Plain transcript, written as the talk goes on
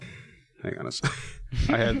Hang on a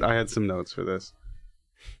second. I had some notes for this.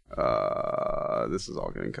 This is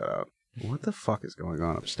all getting cut out. What the fuck is going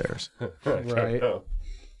on upstairs? Right.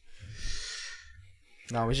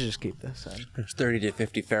 No, we should just keep this in. There's 30 to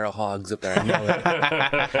 50 feral hogs up there. I know it.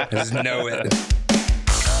 I just know it.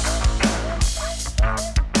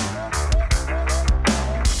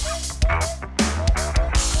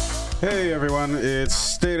 Hey everyone, it's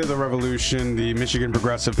State of the Revolution, the Michigan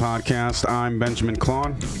Progressive Podcast. I'm Benjamin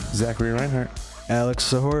Klon. Zachary Reinhardt.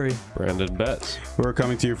 Alex Sahori. Brandon Betts. We're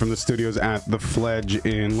coming to you from the studios at The Fledge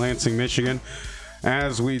in Lansing, Michigan.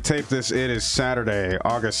 As we tape this, it is Saturday,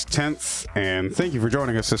 August 10th, and thank you for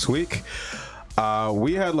joining us this week.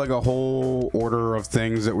 We had like a whole order of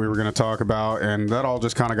things that we were going to talk about, and that all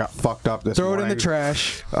just kind of got fucked up this morning. Throw it in the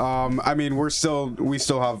trash. I mean, we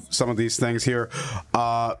still have some of these things here,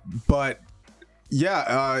 but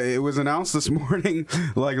yeah, it was announced this morning,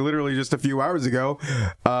 like literally just a few hours ago,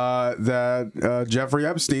 that Jeffrey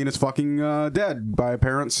Epstein is fucking dead by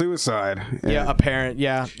apparent suicide. Yeah, apparent.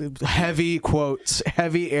 Yeah, heavy quotes,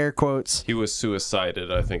 heavy air quotes. He was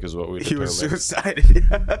suicided, I think, is what we determined. He was suicided.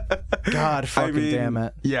 God fucking damn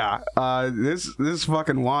it. Yeah, this is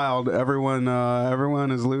fucking wild.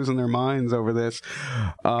 Everyone is losing their minds over this.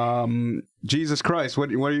 Jesus Christ, what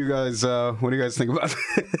do you guys think about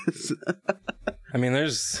this? I mean,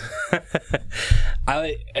 there's,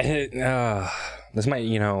 this might,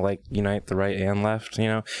 like unite the right and left,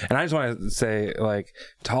 and I just want to say, like,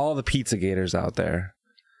 to all the pizza gators out there,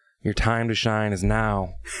 your time to shine is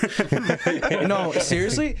now. No,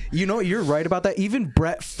 seriously, you're right about that. Even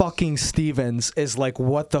Brett fucking Stevens is like,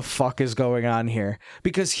 what the fuck is going on here?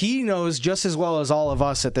 Because he knows just as well as all of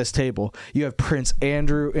us at this table. You have Prince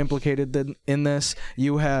Andrew implicated in this.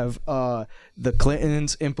 You have the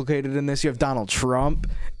Clintons implicated in this. You have Donald Trump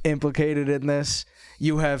implicated in this.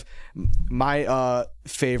 You have my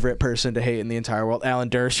favorite person to hate in the entire world, Alan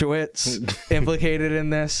Dershowitz, implicated in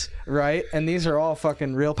this, right? And these are all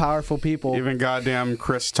fucking real powerful people. Even goddamn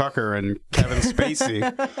Chris Tucker and Kevin Spacey.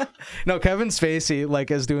 No, Kevin Spacey, like,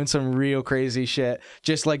 is doing some real crazy shit.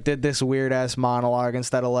 Just, like, did this weird-ass monologue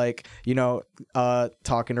instead of, like,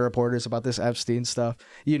 talking to reporters about this Epstein stuff.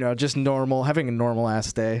 Just normal, having a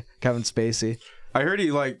normal-ass day, Kevin Spacey. I heard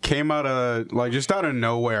he like came out of like just out of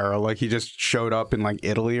nowhere, like he just showed up in like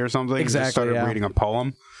Italy or something. Exactly. Just started reading a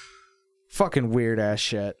poem. Fucking weird ass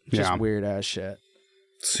shit. Just weird ass shit.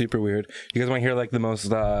 Super weird. You guys want to hear like the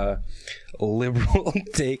most liberal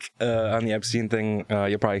take on the Epstein thing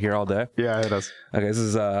you'll probably hear all day? Yeah, it is. Okay, this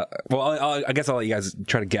is I guess I'll let you guys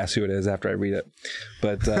try to guess who it is after I read it.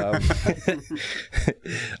 But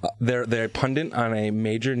they're a pundit on a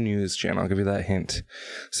major news channel. I'll give you that hint.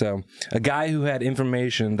 So, a guy who had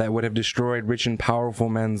information that would have destroyed rich and powerful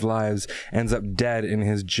men's lives ends up dead in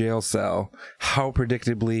his jail cell. How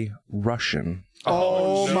predictably Russian.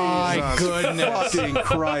 Oh my goodness. Fucking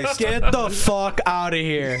Christ. Get the fuck out of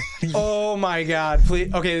here. Oh my god.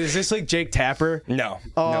 Please. Okay, is this like Jake Tapper? No.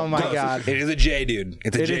 Oh no. my god. It is a J dude.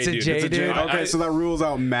 It's a J dude. Okay, so that rules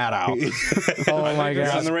out Matt out. Oh my It's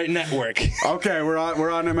on god. the right network. Okay, we're on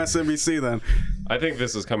MSNBC then. I think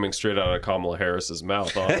this is coming straight out of Kamala Harris's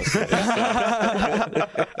mouth, honestly.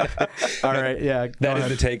 All right, yeah. That is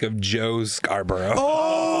the take of Joe Scarborough.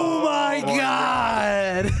 Oh my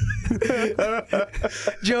god.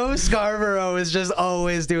 Joe Scarborough is just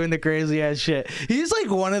always doing the crazy ass shit. He's like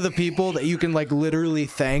one of the people that you can like literally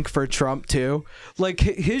thank for Trump too. Like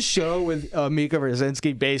his show with Mika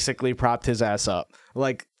Brzezinski basically propped his ass up.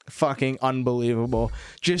 Like fucking unbelievable.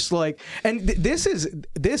 Just like, and this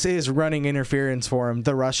is running interference for him,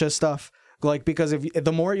 the Russia stuff. Like, because if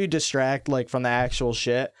the more you distract like from the actual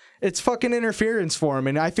shit, it's fucking interference for him,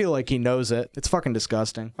 and I feel like he knows it. It's fucking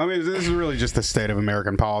disgusting. I mean, this is really just the state of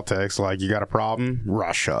American politics. Like, you got a problem?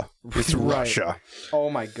 Russia. It's Right. Russia. Oh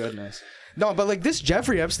my goodness. No, but like this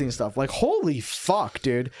Jeffrey Epstein stuff, like holy fuck,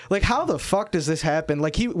 dude. Like how the fuck does this happen?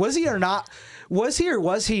 Like was he or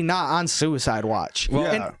was he not on suicide watch? Well,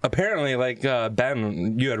 Yeah. and apparently, like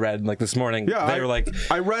Ben, you had read like this morning. Yeah, they were like,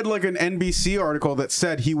 I read like an NBC article that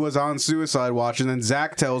said he was on suicide watch, and then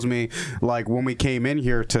Zach tells me like when we came in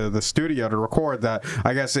here to the studio to record that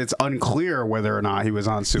I guess it's unclear whether or not he was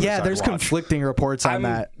on suicide. Yeah, there's watch. conflicting reports on I'm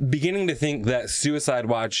that. beginning to think that suicide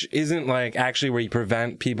watch isn't like actually where you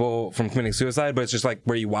prevent people from committing suicide, but it's just like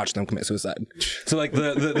where you watch them commit suicide. So like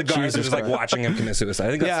the guards are just like watching him commit suicide.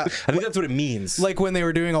 I think that's what it means. Like when they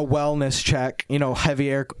were doing a wellness check,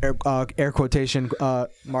 heavy air quotation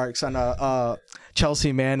marks on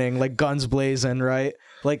Chelsea Manning, like guns blazing, right?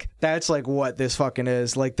 Like that's like what this fucking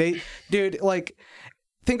is. Like dude, like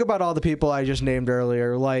think about all the people I just named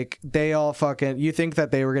earlier. Like, they all fucking. You think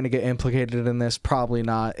that they were gonna get implicated in this? Probably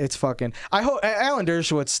not. It's fucking. I hope Alan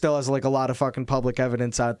Dershowitz still has like a lot of fucking public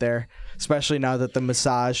evidence out there, especially now that the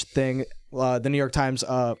massage thing. The New York Times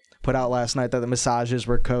put out last night that the massages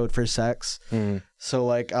were code for sex. So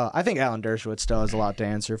like, I think Alan Dershowitz still has a lot to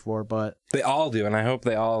answer for, but They all do, and I hope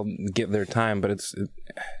they all get their time. But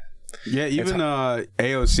Yeah, even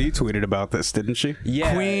AOC tweeted about this, didn't she?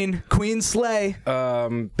 yeah, Queen Slay.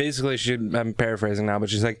 basically, I'm paraphrasing now, but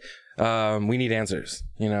she's like, we need answers.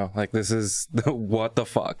 You know, like, this is what the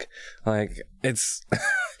fuck. Like, it's.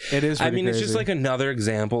 It is. I mean, it's crazy. just like another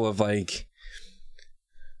example of like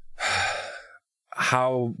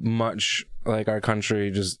how much like our country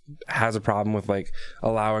just has a problem with like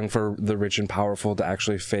allowing for the rich and powerful to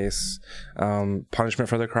actually face punishment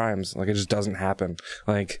for their crimes. Like, it just doesn't happen.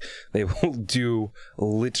 Like, they will do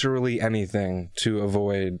literally anything to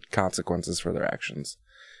avoid consequences for their actions.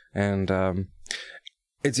 And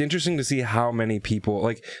it's interesting to see how many people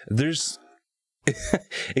like there's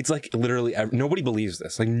it's like literally nobody believes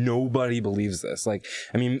this. Like, nobody believes this. Like,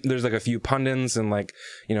 I mean, there's like a few pundits and like,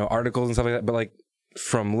 you know, articles and stuff like that, but like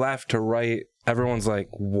from left to right, everyone's like,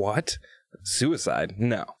 what? Suicide?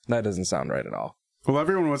 No, that doesn't sound right at all. Well,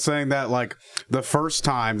 everyone was saying that like the first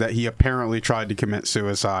time that he apparently tried to commit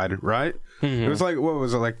suicide, right? It was like, what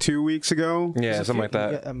was it, like 2 weeks ago? Yeah, something like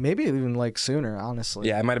that. Yeah, maybe even like sooner, honestly.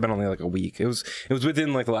 Yeah, it might have been only like a week. It was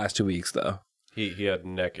within like the last 2 weeks though. He had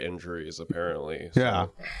neck injuries apparently. So. Yeah.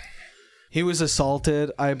 He was assaulted,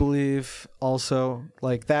 I believe. Also,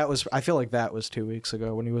 like that was. I feel like that was 2 weeks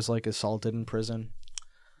ago when he was like assaulted in prison.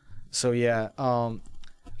 So yeah,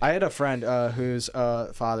 I had a friend whose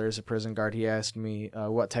father is a prison guard. He asked me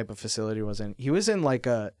what type of facility he was in. He was in like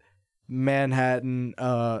a Manhattan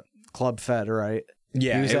Club Fed, right?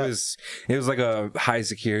 Yeah, He was it was like a high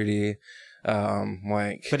security,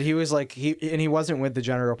 like. But he was like he wasn't with the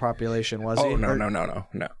general population, was he? Oh no Or-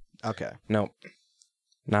 no. Okay. Nope,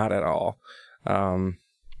 not at all.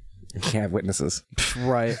 You can't have witnesses.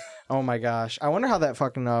 Right. Oh my gosh. I wonder how that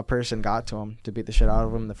fucking person got to him to beat the shit out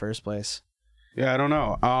of him in the first place. Yeah, I don't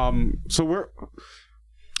know. So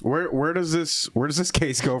where does this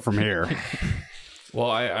case go from here? Well,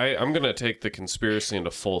 I'm going to take the conspiracy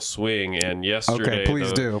into full swing. And yesterday, Okay,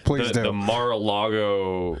 please do. The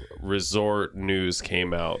Mar-a-Lago resort news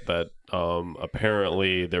came out that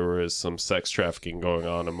apparently there was some sex trafficking going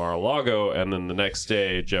on in Mar-a-Lago. And then the next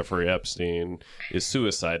day, Jeffrey Epstein is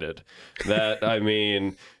suicided. That, I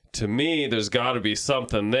mean... To me, there's got to be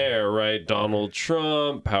something there, right? Donald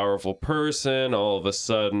Trump, powerful person, all of a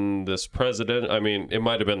sudden this president, I mean, it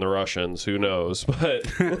might have been the Russians, who knows, but...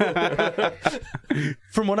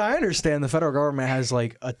 From what I understand, the federal government has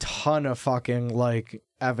like a ton of fucking like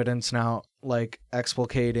evidence now, like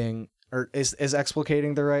explicating, or is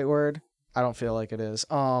explicating the right word? I don't feel like it is.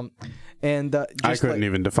 And just I couldn't like,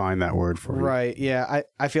 even define that word for you. Right. Yeah.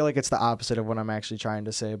 I feel like it's the opposite of what I'm actually trying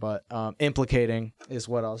to say, but implicating is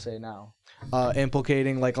what I'll say now.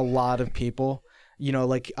 Implicating like a lot of people. You know,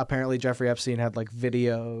 like apparently Jeffrey Epstein had like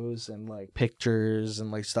videos and like pictures and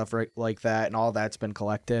like stuff like that, and all that's been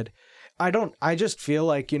collected. I just feel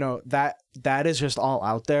like, you know, that is just all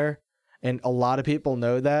out there. And a lot of people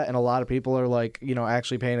know that, and a lot of people are like, you know,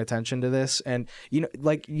 actually paying attention to this. And you know,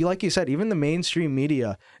 like you said, even the mainstream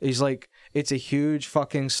media is like, it's a huge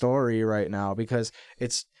fucking story right now because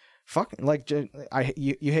it's fucking like,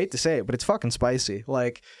 you hate to say it, but it's fucking spicy.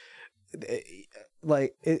 Like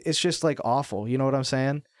it's just like awful. You know what I'm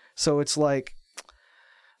saying? So it's like,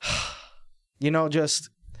 you know, just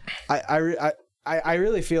I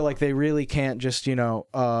really feel like they really can't just, you know,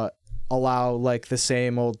 allow like the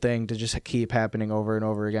same old thing to just keep happening over and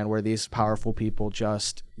over again, where these powerful people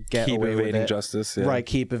just get Keep away with evading it. justice, yeah. Right?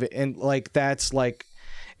 Keep it, and like that's like,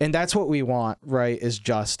 and that's what we want, right? Is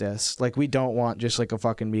justice. Like, we don't want just like a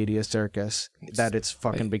fucking media circus that it's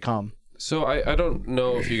fucking become. So I don't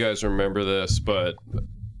know if you guys remember this, but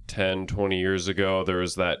 10, 20 years ago, there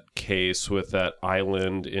was that case with that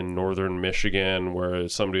island in northern Michigan where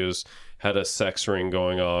somebody had a sex ring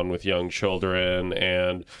going on with young children,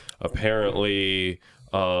 and apparently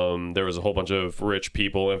there was a whole bunch of rich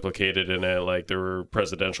people implicated in it. Like, there were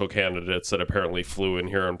presidential candidates that apparently flew in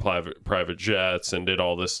here on private jets and did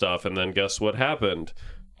all this stuff, and then guess what happened?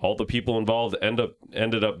 All the people involved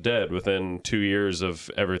ended up dead within 2 years of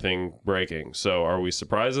everything breaking. So are we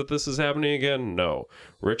surprised that this is happening again? No.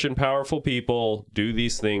 Rich and powerful people do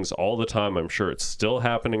these things all the time. I'm sure it's still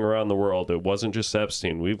happening around the world. It wasn't just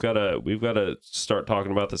Epstein. We've got to start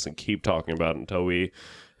talking about this and keep talking about it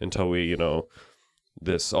until we, you know,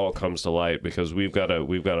 this all comes to light, because we've got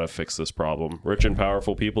to fix this problem. Rich and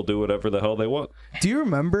powerful people do whatever the hell they want. Do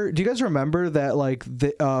you guys remember that, like,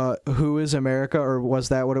 the Who is America, or was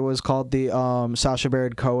that what it was called, the Sacha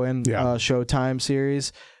Baron Cohen Showtime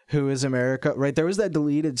series, Who is America, right? There was that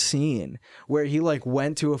deleted scene where he, like,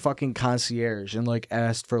 went to a fucking concierge and, like,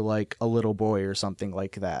 asked for, like, a little boy or something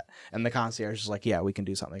like that, and the concierge was like, yeah, we can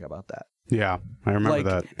do something about that. Yeah, I remember Like,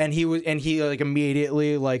 that. and he like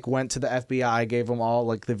immediately like went to the FBI, gave them all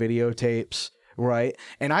like the videotapes, right?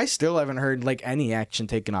 And I still haven't heard like any action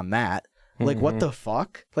taken on that. Like, what the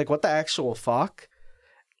fuck? Like, what the actual fuck?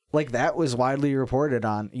 Like, that was widely reported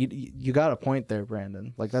on. You got a point there,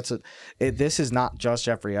 Brandon. Like, this is not just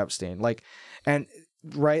Jeffrey Epstein. Like, and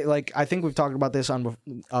right, like, I think we've talked about this on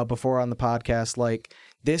before on the podcast. Like,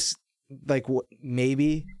 this, like,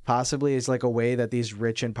 maybe possibly is like a way that these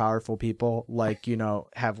rich and powerful people, like, you know,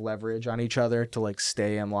 have leverage on each other to like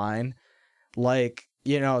stay in line. Like,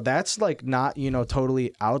 you know, that's like not, you know,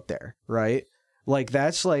 totally out there, right? Like,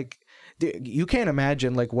 that's like, you can't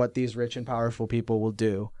imagine like what these rich and powerful people will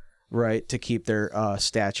do, right, to keep their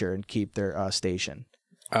stature and keep their station.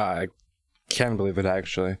 I can't believe it,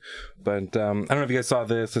 actually. But I don't know if you guys saw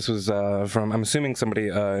this. This was from, I'm assuming somebody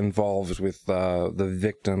involved with the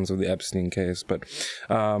victims of the Epstein case, but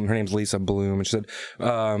her name's Lisa Bloom, and she said,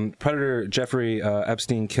 Predator Jeffrey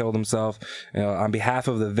Epstein killed himself. On behalf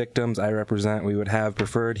of the victims I represent, we would have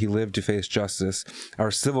preferred he lived to face justice.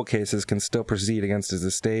 Our civil cases can still proceed against his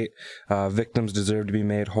estate. Victims deserve to be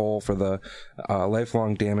made whole for the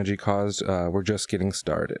lifelong damage he caused. We're just getting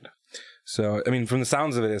started. So, I mean, from the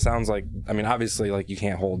sounds of it, it sounds like, I mean, obviously, like, you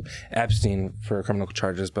can't hold Epstein for criminal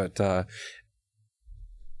charges, but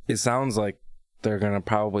it sounds like they're going to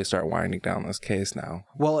probably start winding down this case now.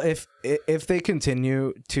 Well, if they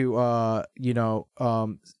continue to, you know,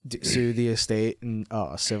 sue the estate in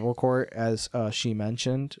civil court, as she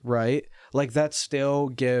mentioned, right? Like, that still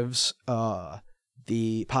gives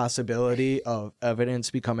the possibility of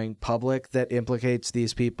evidence becoming public that implicates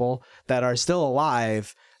these people that are still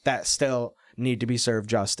alive, that still need to be served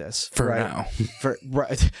justice For right? now.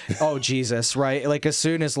 Right. Oh, Jesus. Right. Like, as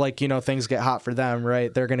soon as, like, you know, things get hot for them,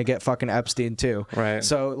 right, they're going to get fucking Epstein too. Right.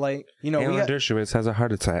 So, like, you know, Alan Dershowitz has a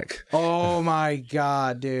heart attack. oh my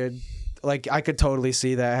God, dude. Like, I could totally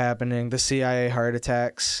see that happening. The CIA heart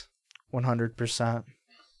attacks. 100%.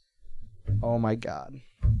 Oh my God.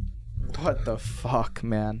 What the fuck,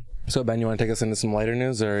 man? So, Ben, you want to take us into some lighter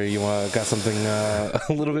news, or you got something a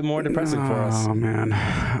little bit more depressing for us? Oh,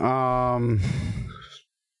 man.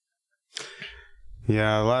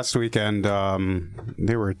 Yeah, last weekend,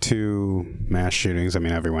 there were two mass shootings. I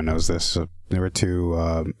mean, everyone knows this. There were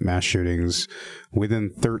two mass shootings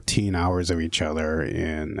within 13 hours of each other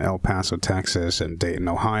in El Paso, Texas, and Dayton,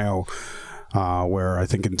 Ohio, where I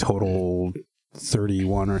think in total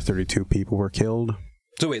 31 or 32 people were killed.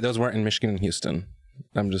 So, wait, those weren't in Michigan and Houston.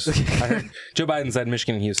 I heard Joe Biden said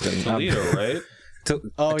Michigan and Houston. Toledo, right?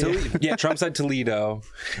 Yeah, Trump said Toledo.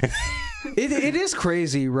 It is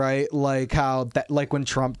crazy, right? Like, how that, like, when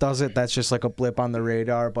Trump does it, that's just like a blip on the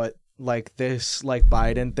radar. But like, this, like,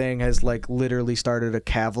 Biden thing has like literally started a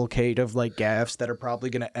cavalcade of like gaffes that are probably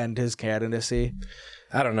going to end his candidacy.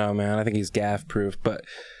 I don't know, man. I think he's gaffe proof, but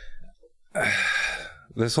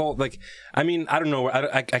this whole, like, I mean, I don't know.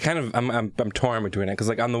 I kind of, I'm torn between it, because,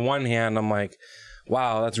 like, on the one hand, I'm like,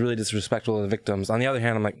 wow, that's really disrespectful to the victims. On the other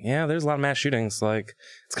hand, I'm like, yeah, there's a lot of mass shootings. Like,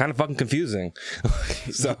 it's kind of fucking confusing.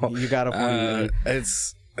 So You got a point.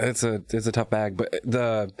 it's a tough bag. But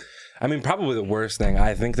I mean, probably the worst thing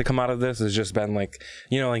I think to come out of this has just been, like,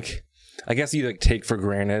 you know, like, I guess you, like, take for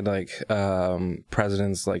granted, like,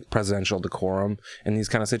 presidents, like, presidential decorum in these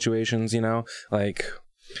kind of situations, you know, like,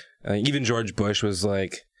 even George Bush was,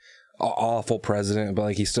 like, awful president, but,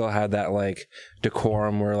 like, he still had that, like,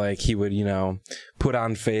 decorum where, like, he would, you know, put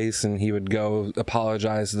on face and he would go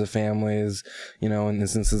apologize to the families, you know, in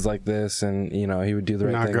instances like this, and, you know, he would do the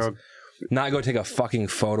right things. Not go take a fucking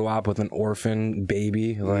photo op with an orphan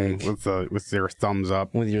baby, like, with their thumbs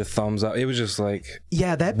up. with your thumbs up. It was just like,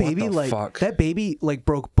 Yeah, that What baby, the like, fuck? that baby, like,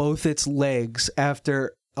 broke both its legs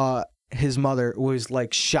after his mother was,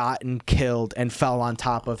 like, shot and killed and fell on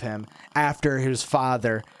top of him after his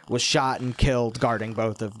father was shot and killed guarding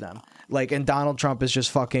both of them. Like, and Donald Trump is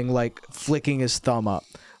just fucking, like, flicking his thumb up,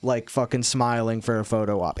 like, fucking smiling for a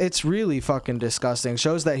photo op. It's really fucking disgusting.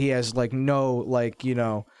 Shows that he has, like, no, like, you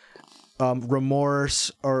know,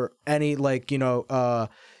 remorse or any, like, you know,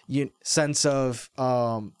 sense of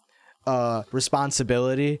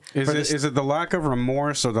responsibility. Is it the lack of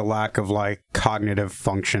remorse or the lack of like cognitive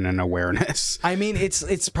function and awareness? I mean,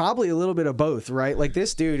 it's probably a little bit of both, right? Like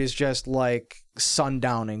this dude is just like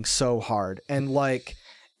sundowning so hard, and like,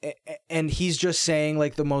 and he's just saying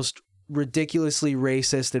like the most ridiculously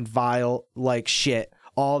racist and vile like shit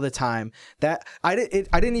all the time. That I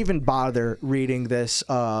didn't even bother reading this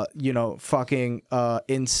fucking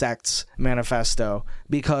insects manifesto,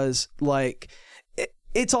 because like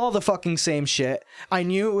it's all the fucking same shit. I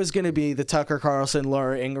knew it was going to be the Tucker Carlson,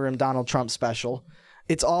 Laura Ingraham, Donald Trump special.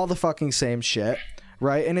 It's all the fucking same shit,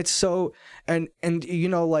 right? And it's so and you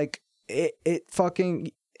know, like it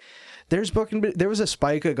fucking there was a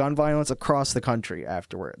spike of gun violence across the country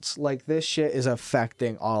afterwards. Like this shit is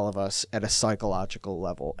affecting all of us at a psychological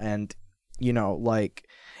level, and you know, like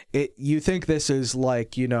you think this is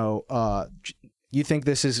like, you know, you think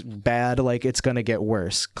this is bad, like it's gonna get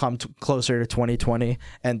worse come closer to 2020,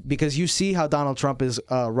 and because you see how Donald Trump is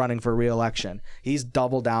running for re-election, he's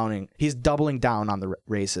doubling down on the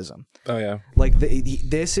racism. Oh yeah, like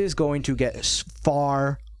this is going to get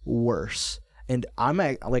far worse. And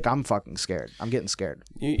I'm fucking scared. I'm getting scared.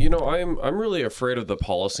 You know, I'm really afraid of the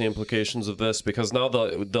policy implications of this, because now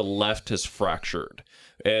the left has fractured,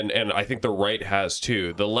 and I think the right has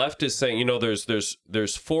too. The left is saying, you know,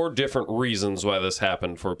 there's 4 different reasons why this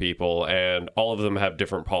happened for people, and all of them have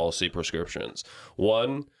different policy prescriptions.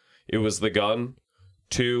 1, it was the gun.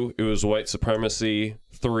 2, it was white supremacy.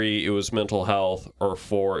 3, it was mental health. Or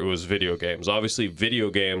 4, it was video games. Obviously, video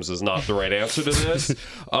games is not the right answer to this.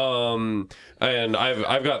 And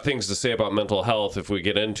I've got things to say about mental health if we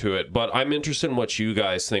get into it. But I'm interested in what you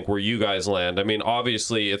guys think, where you guys land. I mean,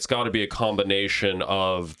 obviously, it's got to be a combination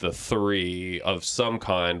of the 3 of some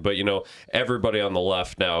kind. But, you know, everybody on the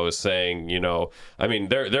left now is saying, you know, I mean,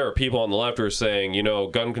 there are people on the left who are saying, you know,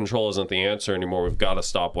 gun control isn't the answer anymore. We've got to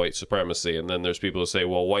stop white supremacy. And then there's people who say,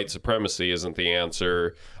 well, white supremacy isn't the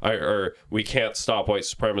answer, or we can't stop white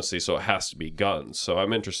supremacy, so it has to be guns. So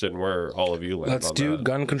I'm interested in where all of you land. Let's do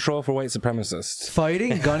gun control for white supremacists.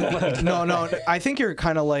 Fighting gun no, I think you're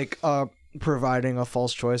kind of like providing a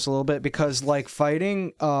false choice a little bit, because like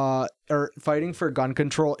fighting for gun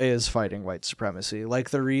control is fighting white supremacy. Like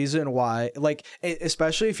the reason why, like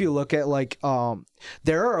especially if you look at like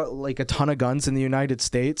there are like a ton of guns in the United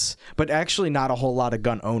States, but actually not a whole lot of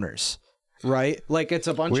gun owners. Right, like it's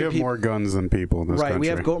a bunch of people. We have more guns than people in this country. We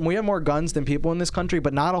have more guns than people in this country,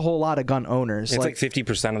 but not a whole lot of gun owners. It's like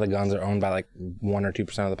 50% of the guns are owned by like 1 or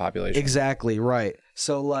 2% of the population. Exactly right.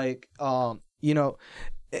 So like, you know,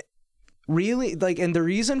 really like, and the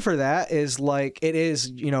reason for that is like it is,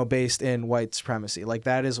 you know, based in white supremacy. Like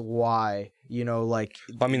that is why, you know, like.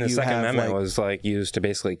 I mean, the Second Amendment was like used to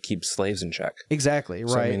basically keep slaves in check. Exactly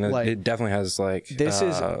right. So, I mean, like, it definitely has like this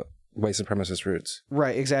is. White supremacist roots.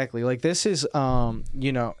 Right, exactly. Like this is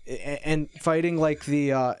you know, and fighting like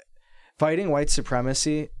the fighting white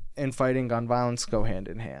supremacy and fighting gun violence go hand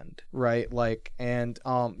in hand, right? Like, and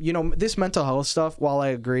you know, this mental health stuff, while I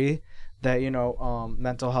agree that, you know,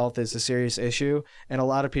 mental health is a serious issue, and a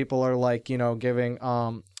lot of people are like, you know, giving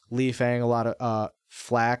Lee Fang a lot of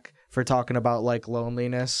flack for talking about like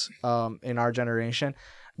loneliness in our generation.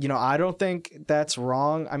 You know, I don't think that's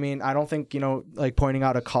wrong. I mean, I don't think, you know, like pointing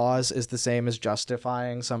out a cause is the same as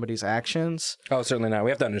justifying somebody's actions. Oh, certainly not. We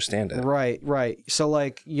have to understand it. Right. So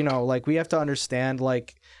like, you know, like we have to understand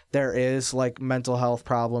like there is like mental health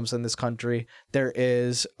problems in this country. There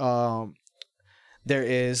is like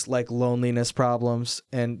loneliness problems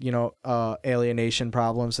and, you know, alienation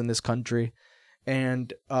problems in this country.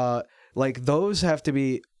 And like those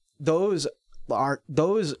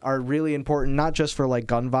are really important, not just for like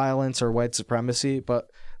gun violence or white supremacy, but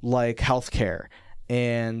like healthcare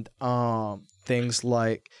and things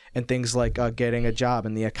like getting a job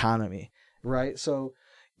in the economy, right? So,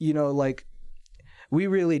 you know, like we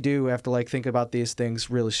really do have to like think about these things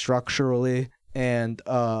really structurally, and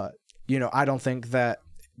you know, I don't think that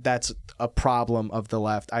that's a problem of the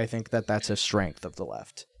left. I think that that's a strength of the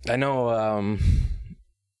left. I know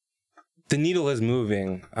the needle is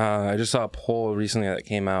moving. I just saw a poll recently that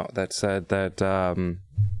came out that said that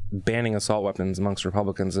banning assault weapons amongst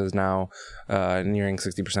Republicans is now nearing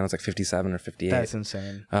 60%. It's like 57 or 58. That's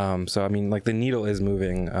insane. So I mean, like the needle is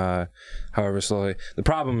moving, however slowly. The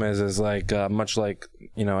problem is like much like,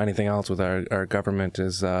 you know, anything else with our government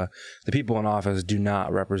is the people in office do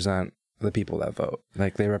not represent the people that vote.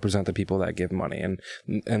 Like they represent the people that give money, and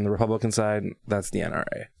the Republican side, that's the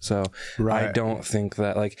NRA. So right. I don't think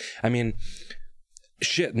that, like, I mean,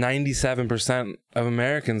 shit, 97% of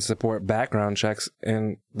Americans support background checks,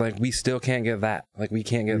 and like we still can't get that. Like we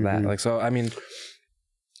can't get that. Like, so I mean,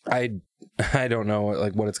 I don't know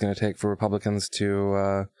like what it's going to take for Republicans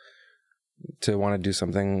to want to do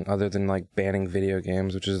something other than like banning video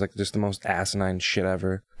games, which is like just the most asinine shit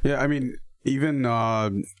ever. Yeah, I mean, even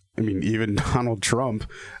Donald Trump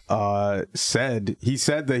said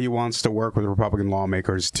that he wants to work with Republican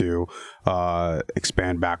lawmakers to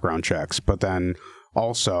expand background checks, but then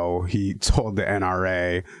also he told the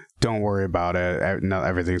NRA, "Don't worry about it. No,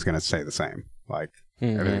 everything's going to stay the same. Like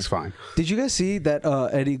everything's fine." Did you guys see that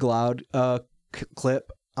Eddie Glaude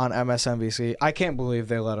clip on MSNBC? I can't believe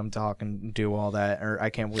they let him talk and do all that, or I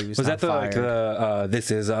can't believe he's Was not that fired. the This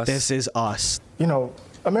Is Us? This Is Us. You know,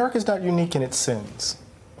 America's not unique in its sins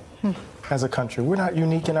as a country. We're not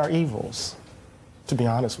unique in our evils, to be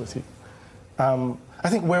honest with you. I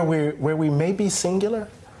think where we may be singular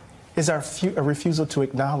is our refusal to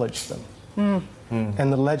acknowledge them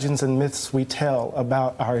and the legends and myths we tell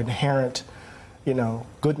about our inherent,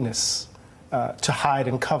 goodness to hide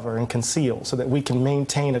and cover and conceal so that we can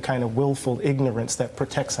maintain a kind of willful ignorance that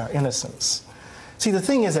protects our innocence. See, the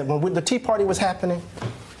thing is that when the Tea Party was happening,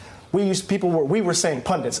 we were saying,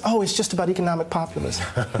 pundits, oh, it's just about economic populism.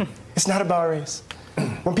 It's not about race.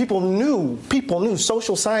 When people knew,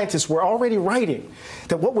 social scientists were already writing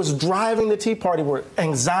that what was driving the Tea Party were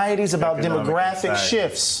anxieties about demographic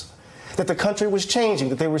shifts, that the country was changing,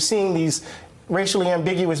 that they were seeing these racially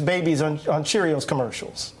ambiguous babies on Cheerios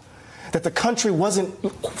commercials, that the country wasn't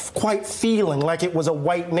quite feeling like it was a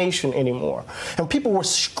white nation anymore. And people were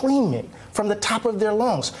screaming from the top of their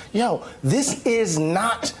lungs, yo, this is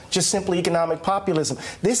not just simply economic populism.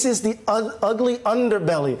 This is the ugly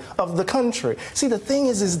underbelly of the country. See, the thing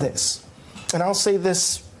is this, and I'll say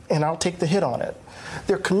this and I'll take the hit on it.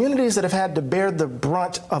 There are communities that have had to bear the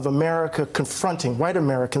brunt of America white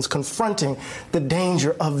Americans confronting the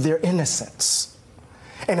danger of their innocence.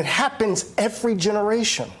 And it happens every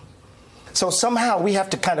generation. So somehow we have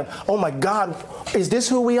to kind of, oh my God, is this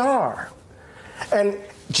who we are? And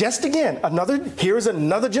just again, here's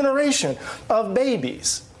another generation of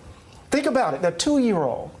babies. Think about it, that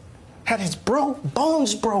 2-year-old had his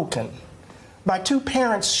bones broken by 2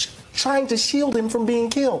 parents trying to shield him from being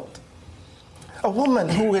killed. A woman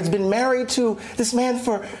who has been married to this man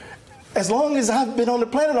for as long as I've been on the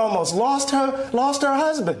planet almost, lost her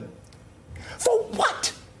husband. For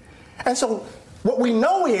what? And so what we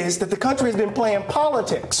know is that the country has been playing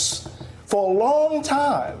politics for a long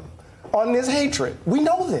time on this hatred. We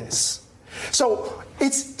know this. So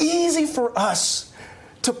it's easy for us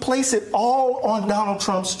to place it all on Donald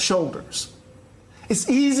Trump's shoulders. It's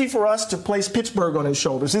easy for us to place Pittsburgh on his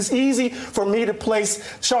shoulders. It's easy for me to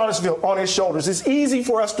place Charlottesville on his shoulders. It's easy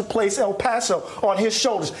for us to place El Paso on his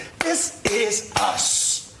shoulders. This is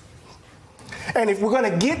us. And if we're going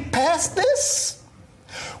to get past this,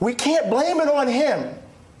 we can't blame it on him.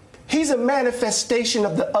 He's a manifestation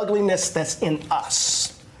of the ugliness that's in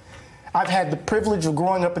us. I've had the privilege of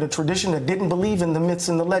growing up in a tradition that didn't believe in the myths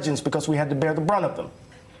and the legends because we had to bear the brunt of them.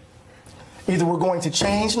 Either we're going to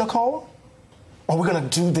change, Nicole, or we're going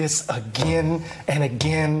to do this again and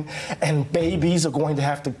again, and babies are going to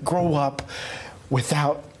have to grow up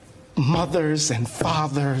without mothers and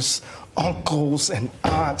fathers, uncles and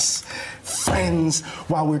aunts, friends,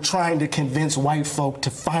 while we're trying to convince white folk to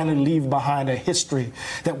finally leave behind a history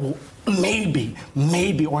that will maybe,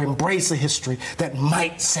 or embrace a history that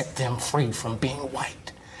might set them free from being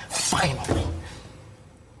white. Finally.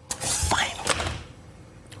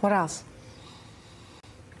 What else?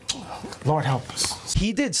 Lord help us.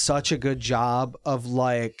 He did such a good job of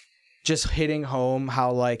just hitting home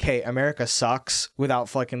how hey, America sucks without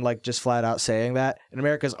fucking just flat out saying that. And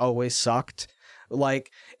America's always sucked.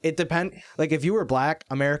 It depend. If you were black,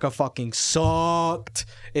 America fucking sucked.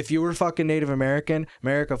 If you were fucking Native American,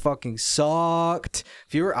 America fucking sucked.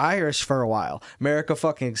 If you were Irish for a while, America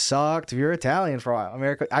fucking sucked. If you're Italian for a while,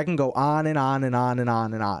 America. I can go on and on and on and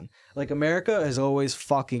on and on. America has always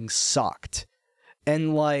fucking sucked.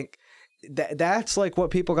 And that's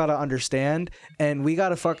what people got to understand, and we got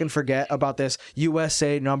to fucking forget about this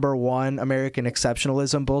USA #1 American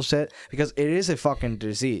exceptionalism bullshit, because it is a fucking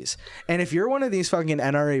disease. And if you're one of these fucking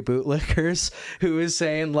NRA bootlickers who is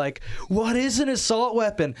saying what is an assault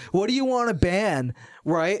weapon? What do you want to ban?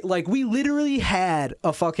 Right? We literally had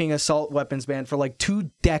a fucking assault weapons ban for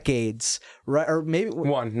 2 decades, right? Or maybe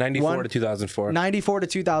 94 to 2004. 94 to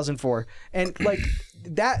 2004. And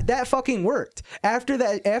that fucking worked.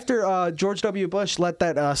 After George W. Bush let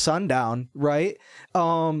that sun down, right?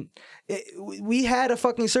 We had a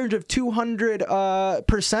fucking surge of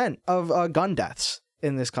 200% of gun deaths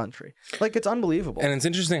in this country. It's unbelievable. And it's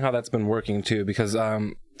interesting how that's been working too, because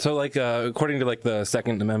according to the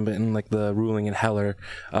Second Amendment and the ruling in Heller,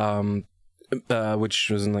 which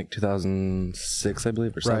was in like 2006, I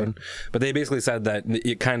believe, or 7. But they basically said that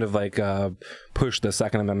it kind of like pushed the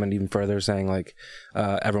Second Amendment even further, saying like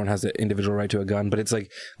everyone has the individual right to a gun. But it's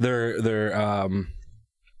like their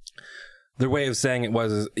way of saying it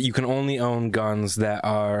was you can only own guns that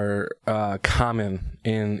are common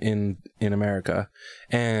in America.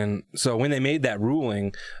 And so when they made that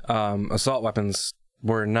ruling, assault weapons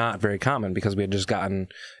were not very common because we had just gotten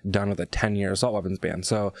done with a 10-year assault weapons ban.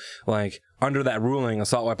 So like under that ruling,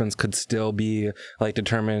 assault weapons could still be like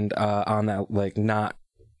determined on that like not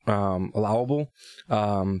allowable.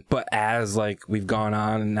 But as like we've gone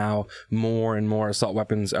on and now more and more assault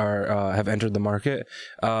weapons are have entered the market,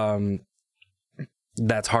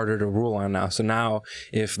 that's harder to rule on now. So now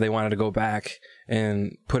if they wanted to go back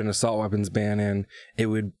and put an assault weapons ban in, it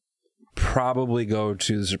would probably go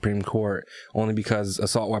to the Supreme Court, only because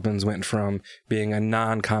assault weapons went from being a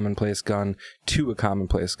non-commonplace gun to a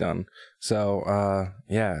commonplace gun. So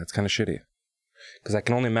yeah, it's kind of shitty, because I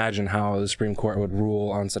can only imagine how the Supreme Court would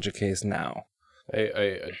rule on such a case now.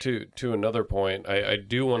 To another point, I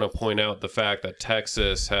do want to point out the fact that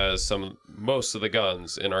Texas has most of the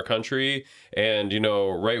guns in our country, and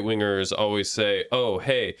right wingers always say, "Oh,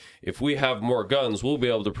 hey, if we have more guns, we'll be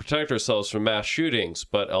able to protect ourselves from mass shootings."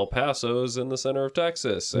 But El Paso is in the center of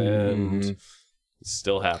Texas, and it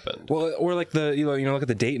still happened. Well, or like the look at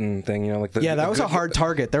the Dayton thing, like that was a hard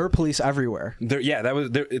target. There were police everywhere. That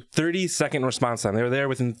was 30-second response time. They were there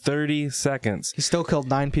within 30 seconds. He still killed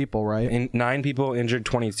 9 people, right? And 9 people, injured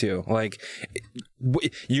 22. Like,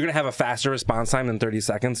 you're gonna have a faster response time than 30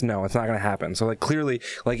 seconds? No, it's not gonna happen. So like clearly,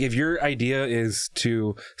 like if your idea is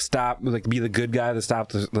to stop, like be the good guy to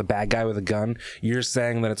stop the bad guy with a gun, you're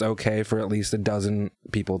saying that it's okay for at least a dozen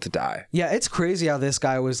people to die. Yeah, it's crazy how this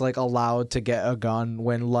guy was like allowed to get a gun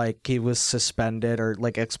when like he was suspended or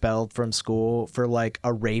like expelled from school for like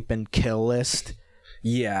a rape and kill list.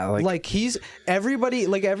 Yeah, like he's everybody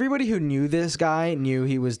who knew this guy knew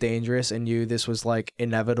he was dangerous and knew this was like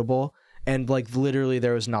inevitable. And like literally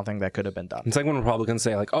there was nothing that could have been done. It's like when Republicans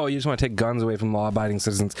say like, oh, you just want to take guns away from law-abiding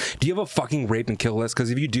citizens. Do you have a fucking rape and kill list?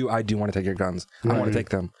 Because if you do, I do want to take your guns. I want to take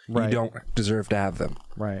them. You don't deserve to have them.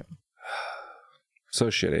 Right. So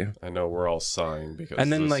shitty. I know we're all sighing because.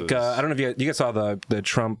 And then like I don't know if you guys saw the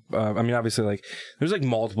Trump. I mean, obviously like there's like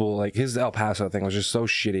multiple like his El Paso thing was just so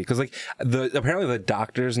shitty because like apparently the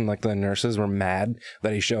doctors and like the nurses were mad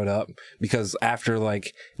that he showed up because after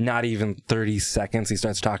like not even 30 seconds he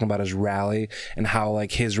starts talking about his rally and how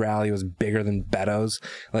like his rally was bigger than Beto's.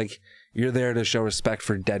 Like you're there to show respect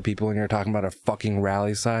for dead people and you're talking about a fucking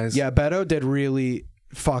rally size. Yeah, Beto did really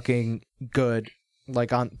fucking good.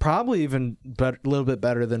 Like on probably even a little bit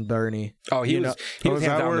better than Bernie. Oh, he was hands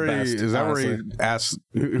down the best. Is that where he asked?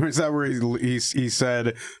 Is that where he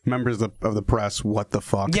said members of the press, "What the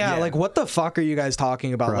fuck?" Yeah, like what the fuck are you guys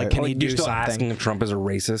talking about? Like, can he do you're still something? asking if Trump is a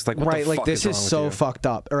racist? Like, what right? the fuck Like this is so fucked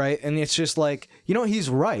up, right? And it's just like he's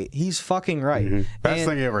right. He's fucking right. Best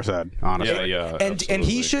thing he ever said, honestly. Yeah, and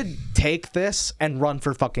he should take this and run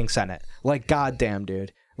for fucking Senate. Like, goddamn,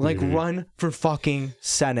 dude. Like, run for fucking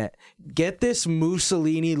Senate. Get this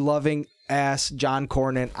Mussolini loving ass John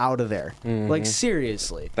Cornyn out of there. Like,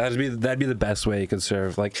 seriously. That'd be the best way he could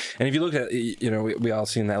serve. Like, and if you look at we all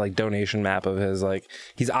seen that like donation map of his. Like,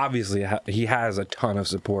 he's obviously he has a ton of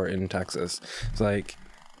support in Texas. It's like.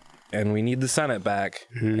 And we need the Senate back.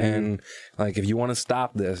 And like, if you want to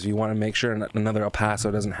stop this, if you want to make sure another El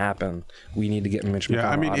Paso doesn't happen, we need to get Mitch McConnell. Yeah,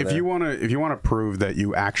 I mean, out of if you want to prove that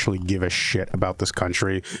you actually give a shit about this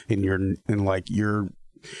country and your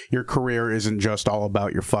career isn't just all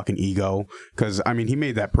about your fucking ego, because I mean, he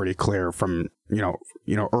made that pretty clear from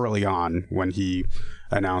early on when he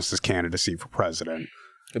announced his candidacy for president.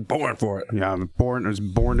 Born for it. Yeah, was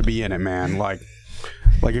born to be in it, man. Like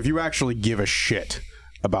if you actually give a shit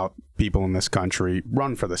about people in this country,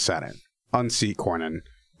 run for the Senate, unseat Cornyn,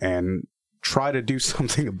 and try to do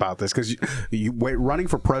something about this, because running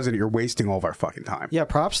for president, you're wasting all of our fucking time. Yeah,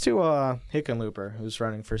 props to Hickenlooper, who's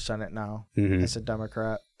running for Senate now as a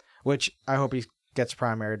Democrat, which I hope he gets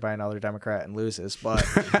primaried by another Democrat and loses. But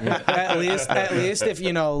at least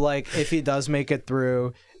if if he does make it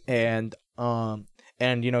through and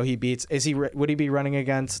he beats. Would he be running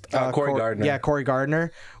against Cory Gardner? Yeah, Cory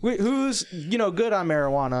Gardner, who's good on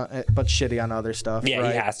marijuana but shitty on other stuff. Yeah,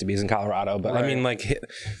 right? he has to be. He's in Colorado, but I mean, like,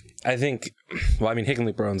 I think. Well, I mean,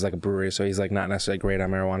 Hickenlooper owns like a brewery, so he's like not necessarily great on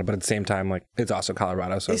marijuana, but at the same time, like, it's also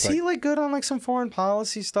Colorado. So is he like good on like some foreign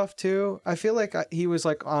policy stuff too? I feel like he was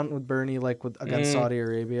like on with Bernie, like against Saudi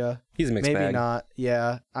Arabia. He's a mixed maybe bag. not.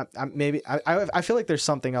 Yeah, I feel like there's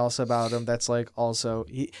something else about him that's like also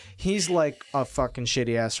he's like a fucking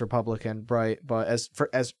shitty ass Republican, right? But as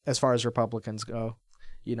far as Republicans go,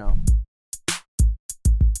 you know.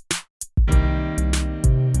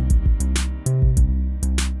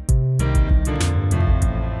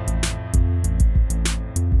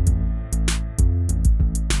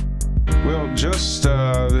 Well, just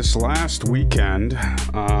this last weekend,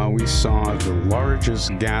 we saw the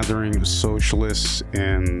largest gathering of socialists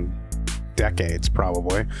in decades,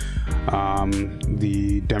 probably.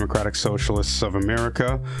 The Democratic Socialists of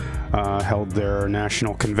America held their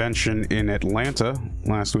national convention in Atlanta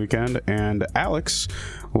last weekend, and Alex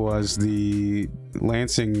was the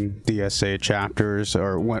Lansing DSA chapters,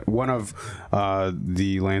 or one of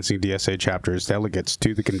the Lansing DSA chapters delegates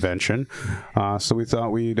to the convention. So we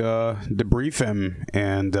thought we'd debrief him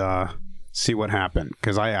and see what happened,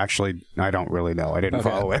 because I don't really know. I didn't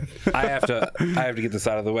follow it. I have to get this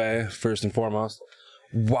out of the way first and foremost.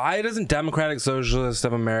 Why doesn't Democratic Socialists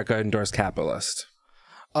of America endorse capitalist?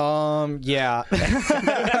 Yeah.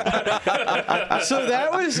 So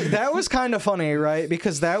that was kind of funny, right?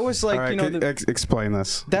 Because that was like, All right, you know, explain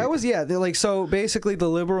this. that was, yeah, like, so basically the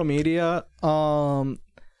liberal media, the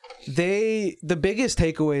biggest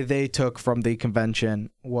takeaway they took from the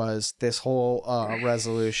convention was this whole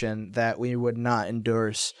resolution that we would not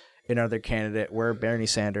endorse another candidate were Bernie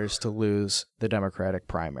Sanders to lose the Democratic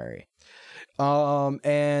primary.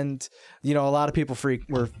 And you know, a lot of people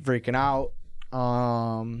were freaking out,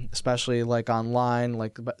 especially like online,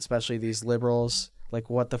 like especially these liberals. Like,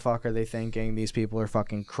 what the fuck are they thinking? These people are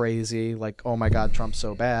fucking crazy. Like, oh my God, Trump's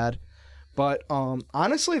so bad. But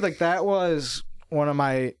honestly, like, that was one of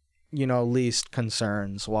my, you know, least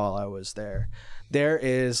concerns while I was there. There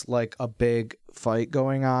is like a big fight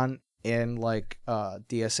going on in like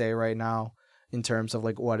DSA right now in terms of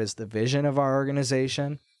like what is the vision of our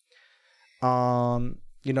organization.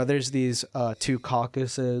 You know, there's these two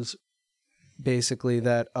caucuses basically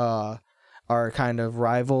that are kind of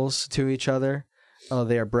rivals to each other.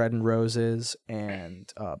 They are Bread and Roses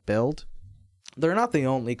and Build. They're not the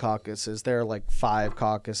only caucuses. There are like 5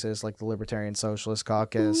 caucuses, like the Libertarian Socialist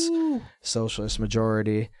Caucus, Socialist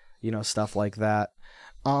Majority, you know, stuff like that.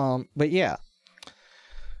 But yeah.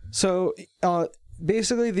 So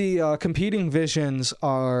basically the competing visions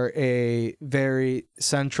are a very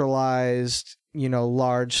centralized, you know,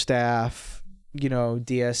 large staff, you know,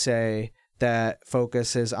 DSA that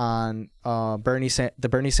focuses on the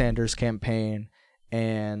Bernie Sanders campaign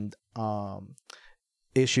and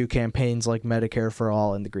issue campaigns like Medicare for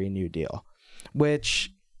All and the Green New Deal,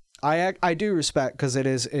 which I do respect because it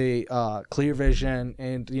is a clear vision,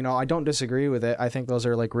 and you know, I don't disagree with it. I think those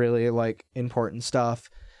are like really like important stuff.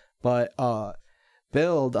 But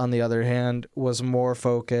Build, on the other hand, was more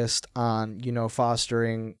focused on, you know,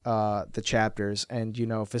 fostering the chapters and, you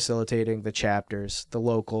know, facilitating the chapters, the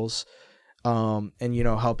locals, and, you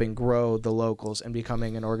know, helping grow the locals and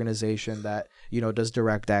becoming an organization that, you know, does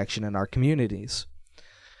direct action in our communities.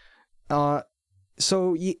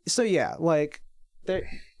 So yeah, like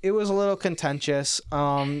it was a little contentious.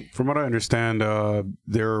 From what I understand,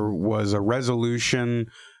 there was a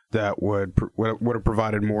resolution that would have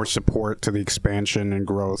provided more support to the expansion and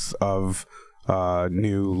growth of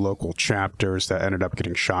new local chapters that ended up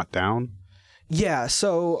getting shot down. Yeah,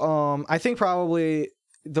 so I think probably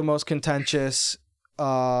the most contentious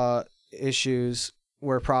issues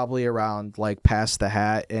were probably around like Pass the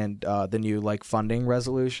Hat and the new like funding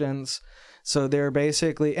resolutions. So they're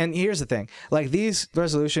basically, and here's the thing, like these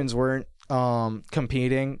resolutions weren't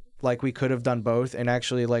competing. Like, we could have done both, and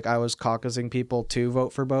actually, like, I was caucusing people to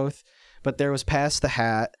vote for both. But there was Pass the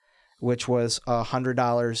Hat, which was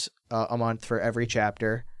 $100 a month for every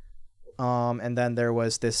chapter. And then there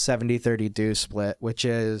was this 70-30 due split, which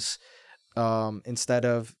is instead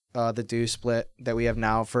of the due split that we have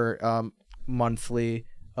now for monthly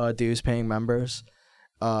dues paying members,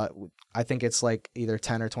 I think it's like either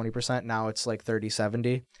 10 or 20%. Now it's like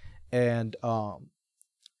 30-70. And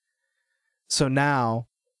so now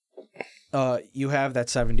you have that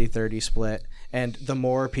 70-30 split, and the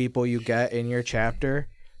more people you get in your chapter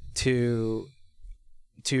to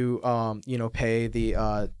you know, pay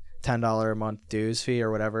the $10 a month dues fee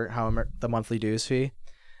or whatever, however the monthly dues fee,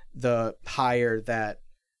 the higher that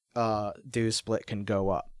dues split can go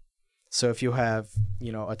up. So if you have,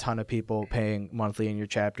 you know, a ton of people paying monthly in your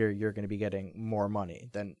chapter, you're going to be getting more money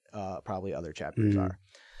than probably other chapters are.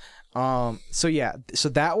 So yeah, so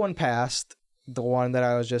that one passed. The one that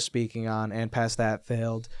I was just speaking on, and Past That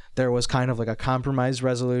failed. There was kind of like a compromise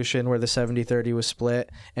resolution where the 70-30 was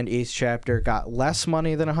split, and each chapter got less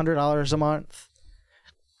money than $100 a month.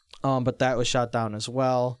 but that was shot down as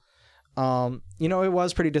well. You know, it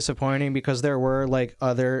was pretty disappointing because there were like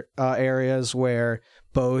other areas where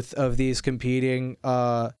both of these competing,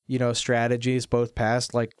 you know, strategies both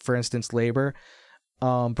passed. Like, for instance, labor.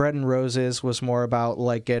 Bread and Roses was more about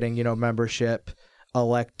like getting, you know, membership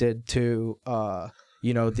elected to,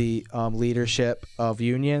 you know, the leadership of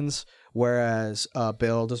unions, whereas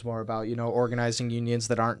Build is more about, you know, organizing unions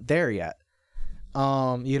that aren't there yet.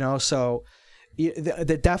 You know, so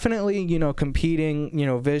the definitely, you know, competing, you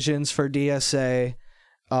know, visions for DSA.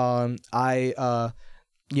 I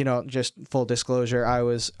you know, just full disclosure, I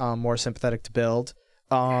was more sympathetic to Build.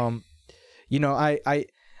 You know,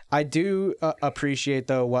 I do appreciate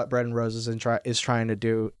though what Bread and Roses is trying to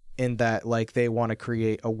do, in that like they want to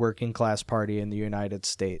create a working class party in the United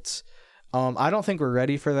States. I don't think we're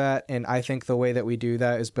ready for that, and I think the way that we do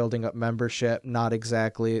that is building up membership, not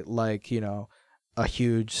exactly like, you know, a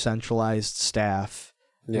huge centralized staff.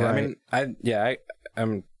 Yeah, right? I mean,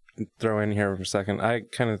 I'm throw in here for a second. I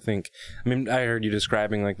kind of think, I mean, I heard you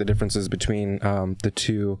describing like the differences between the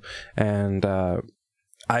two, and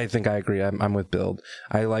I think I agree. I'm with Build.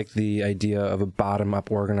 I like the idea of a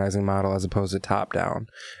bottom-up organizing model as opposed to top-down.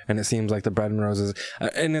 And it seems like the Bread and Roses,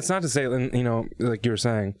 and it's not to say, you know, like you were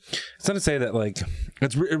saying, it's not to say that like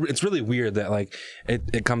it's really weird that like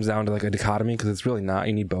it comes down to like a dichotomy, because it's really not.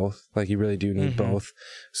 You need both. Like you really do need both.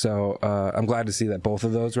 So I'm glad to see that both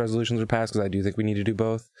of those resolutions are passed, because I do think we need to do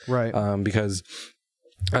both. Right. Because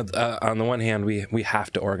on the one hand, we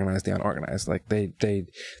have to organize the unorganized. Like they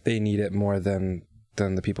need it more than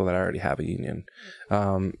the people that already have a union.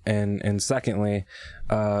 And secondly,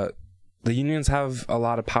 the unions have a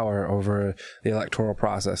lot of power over the electoral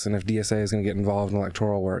process, and if DSA is going to get involved in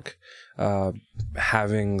electoral work,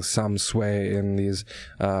 having some sway in these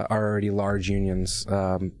already large unions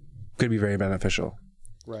could be very beneficial.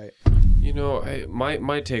 Right. You know,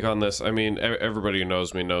 my take on this, I mean, everybody who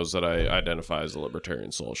knows me knows that I identify as a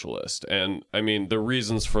libertarian socialist. And I mean, the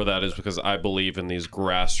reasons for that is because I believe in these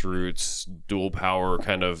grassroots dual power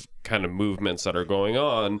kind of movements that are going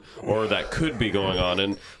on, or that could be going on.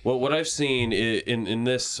 And what I've seen in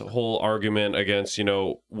this whole argument against, you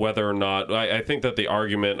know, whether or not, I think that the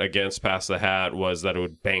argument against Pass the Hat was that it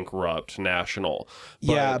would bankrupt National.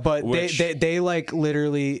 But they like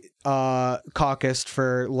literally caucused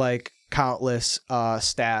for like countless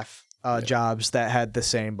staff jobs that had the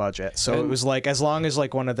same budget. So it was like, as long as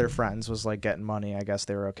like one of their friends was like getting money, I guess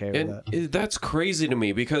they were okay with it. That's crazy to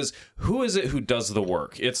me, because who is it who does the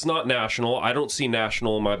work? It's not National. I don't see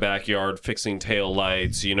National in my backyard fixing tail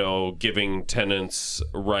lights, you know, giving tenants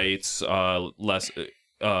rights,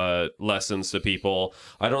 lessons to people.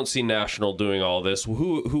 I don't see National doing all this.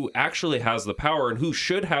 Who actually has the power and who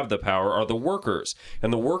should have the power are the workers.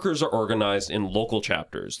 And the workers are organized in local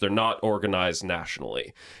chapters. They're not organized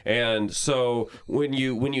nationally. And so when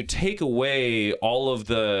you take away all of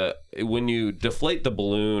when you deflate the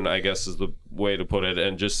balloon, I guess is the way to put it,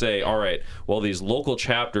 and just say, all right, well, these local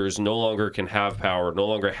chapters no longer can have power, no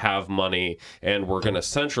longer have money, and we're going to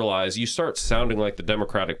centralize, you start sounding like the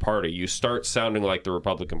Democratic Party. You start sounding like the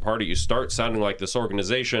Republican Party. You start sounding like this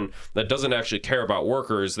organization that doesn't actually care about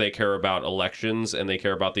workers. They care about elections, and they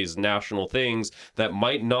care about these national things that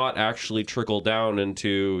might not actually trickle down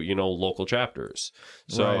into, you know, local chapters.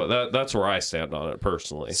 So that's where I stand on it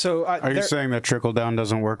personally. So are you saying that trickle down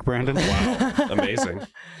doesn't work, Brandon? Wow, amazing.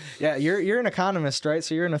 Yeah, you're an economist, right?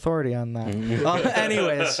 So you're an authority on that.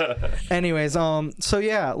 Anyways, so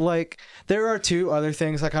yeah, like there are two other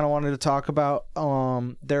things I kind of wanted to talk about.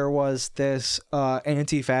 There was this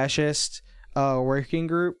anti-fascist working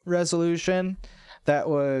group resolution that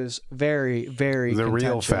was very, very the contentious.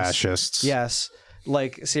 Real fascists. Yes,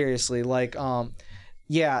 like seriously, like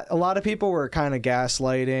yeah, a lot of people were kind of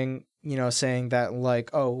gaslighting, you know, saying that like,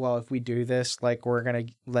 oh well, if we do this, like we're gonna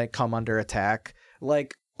like come under attack,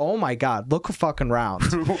 like. Oh my God! Look fucking round.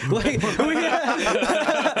 Like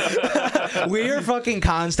we are fucking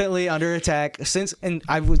constantly under attack since, and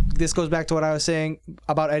this goes back to what I was saying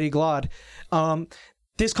about Eddie Glaude.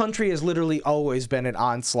 This country has literally always been an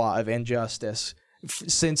onslaught of injustice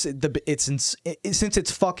since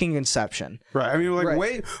its fucking inception. Right. I mean,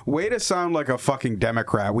 like, way to sound like a fucking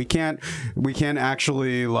Democrat. We can't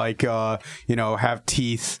actually like you know, have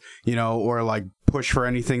teeth, you know, or like push for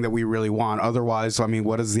anything that we really want. Otherwise, I mean,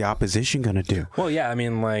 what is the opposition gonna do? Well, yeah, I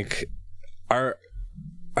mean, like,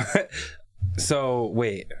 so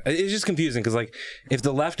wait, it's just confusing because like if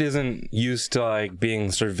the left isn't used to like being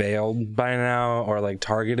surveilled by now or like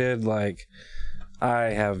targeted, like I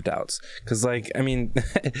have doubts because like I mean,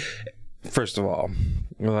 first of all,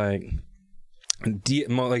 like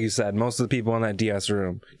like you said, most of the people in that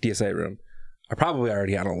DSA room are probably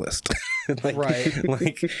already on a list. Like, Right.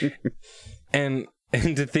 Like, and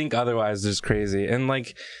to think otherwise is crazy. And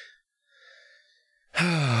like,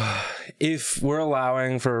 if we're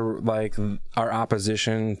allowing for like our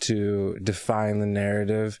opposition to define the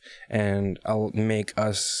narrative and make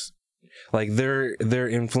us like their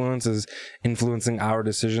influence is influencing our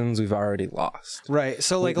decisions, we've already lost. Right.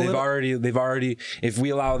 So like they've already if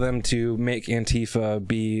we allow them to make Antifa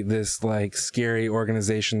be this like scary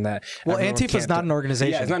organization that Antifa's not an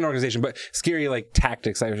organization. Yeah, it's not an organization, but scary like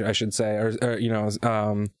tactics, I should say, or you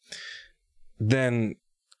know, then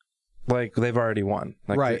like they've already won.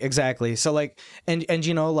 Like, right. Exactly. So like, and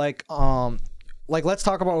you know, like let's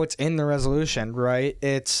talk about what's in the resolution. Right.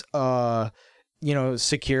 It's you know,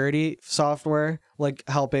 security software, like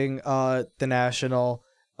helping the national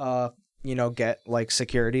you know, get like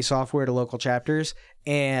security software to local chapters,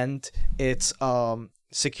 and it's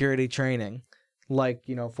security training, like,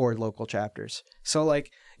 you know, for local chapters. So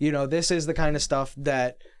like, you know, this is the kind of stuff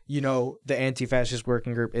that, you know, the anti-fascist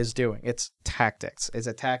working group is doing. It's tactics. It's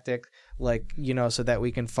a tactic, like, you know, so that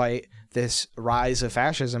we can fight this rise of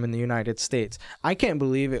fascism in the United States. I can't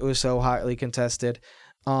believe it was so hotly contested.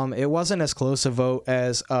 It wasn't as close a vote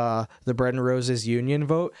as the Bread and Roses Union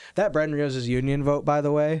vote. That Bread and Roses Union vote, by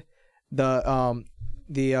the way, the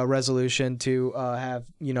resolution to have,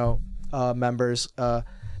 you know, members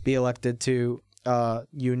be elected to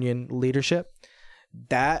union leadership,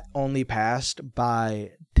 that only passed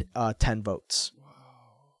by 10 votes. Wow.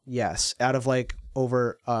 Yes, out of like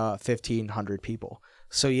over 1,500 people.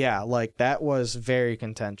 So yeah, like that was very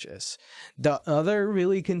contentious. The other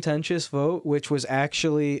really contentious vote, which was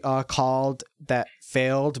actually called, that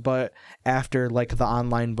failed, but after like the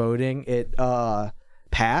online voting, it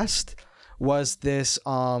passed, was this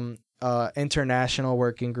international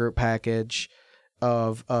working group package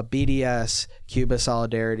of BDS, Cuba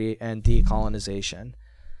Solidarity, and decolonization.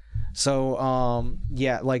 So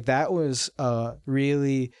yeah, like that was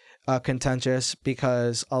really contentious,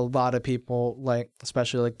 because a lot of people, like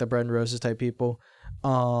especially like the Bread and Roses type people,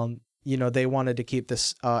 you know, they wanted to keep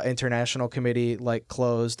this international committee like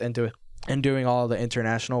closed and doing all the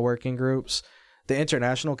international working groups. The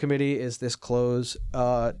international committee is this closed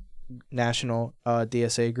national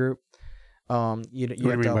DSA group. You What do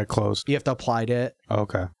you mean by closed? You have to apply to it.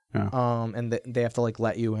 Okay. Yeah. And they have to like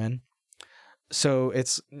let you in. So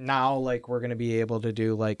it's now like we're going to be able to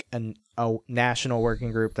do like a national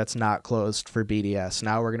working group that's not closed for BDS.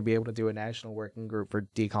 Now we're going to be able to do a national working group for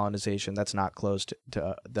decolonization that's not closed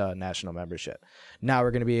to the national membership. Now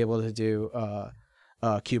we're going to be able to do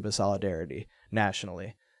Cuba Solidarity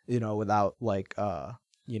nationally, you know, without like,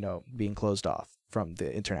 you know, being closed off from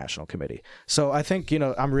the international committee. So I think, you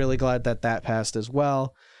know, I'm really glad that that passed as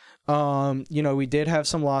well. You know, we did have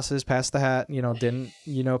some losses. Past the hat, you know, didn't,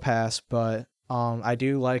 you know, pass, but I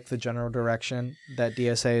do like the general direction that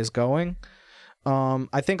DSA is going.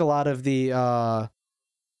 I think a lot of the,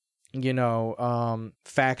 you know,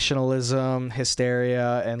 factionalism,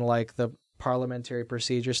 hysteria, and like the parliamentary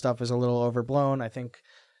procedure stuff is a little overblown. I think,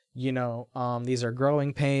 you know, these are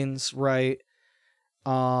growing pains, right?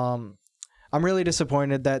 I'm really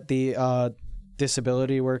disappointed that the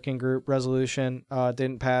disability working group resolution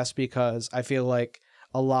didn't pass, because I feel like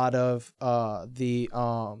a lot of the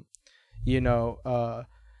you know,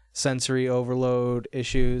 sensory overload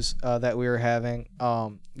issues that we were having,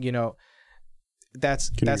 you know,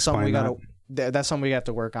 that's something we gotta that's something we have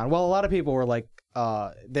to work on. Well, a lot of people were like,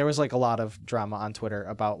 there was like a lot of drama on Twitter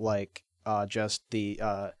about like just the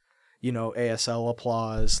you know, ASL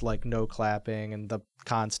applause, like no clapping, and the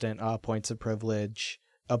constant points of privilege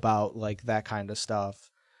about like that kind of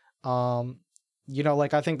stuff. You know,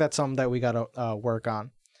 like I think that's something that we gotta work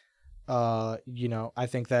on. You know, I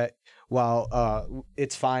think that while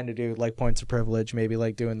it's fine to do like points of privilege, maybe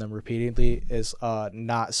like doing them repeatedly is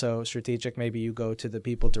not so strategic. Maybe you go to the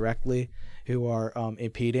people directly who are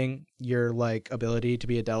impeding your like ability to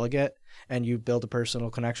be a delegate, and you build a personal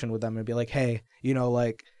connection with them and be like, hey, you know,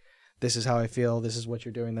 like this is how I feel, this is what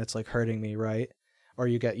you're doing that's like hurting me, right? Or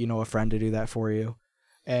you get, you know, a friend to do that for you.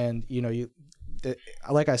 And you know,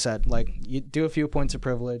 like I said, like you do a few points of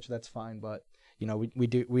privilege, that's fine, but you know,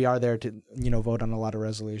 we are there to, you know, vote on a lot of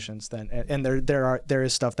resolutions then, and there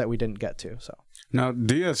is stuff that we didn't get to. So now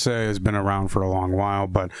DSA has been around for a long while,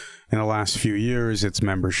 but in the last few years its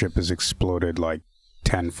membership has exploded like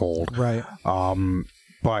tenfold. Right.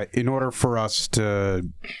 But in order for us to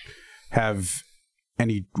have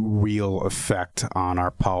any real effect on our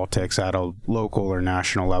politics at a local or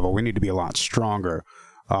national level, we need to be a lot stronger.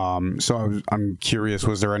 So I'm curious,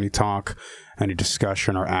 was there any talk, any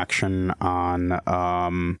discussion or action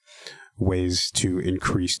on ways to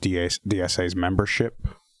increase DSA's membership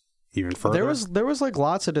even further. There was like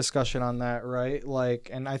lots of discussion on that, right? Like,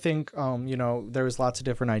 and I think there was lots of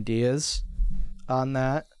different ideas on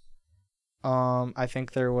that. I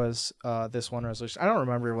think there was this one resolution. I don't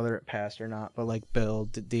remember whether it passed or not, but like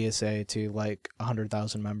build DSA to like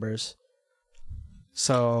 100,000 members.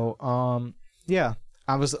 So yeah,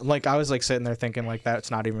 I was like sitting there thinking like that's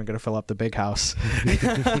not even gonna fill up the big house.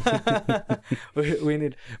 we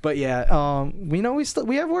need, but yeah,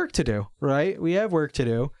 we have work to do, right? We have work to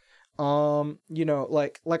do.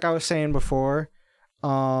 Like I was saying before,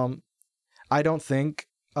 I don't think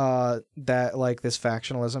that like this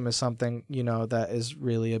factionalism is something that is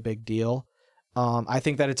really a big deal. I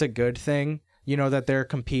think that it's a good thing that they're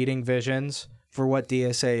competing visions for what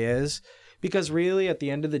DSA is, because really at the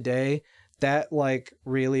end of the day that like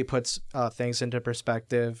really puts things into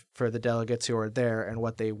perspective for the delegates who are there and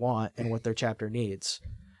what they want and what their chapter needs.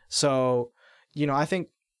 So I think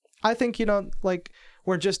like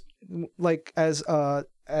we're just like as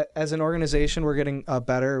an organization, we're getting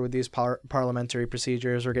better with these parliamentary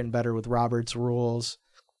procedures. We're getting better with Robert's rules.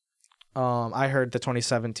 I heard the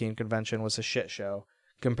 2017 convention was a shit show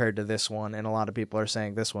compared to this one, and a lot of people are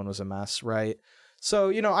saying this one was a mess, right?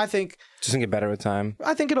 So, I think just gonna get better with time.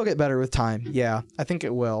 I think it'll get better with time. Yeah, I think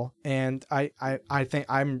it will. And I think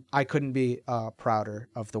I couldn't be prouder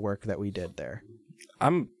of the work that we did there.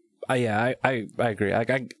 I agree.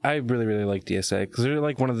 I really, really like DSA because they're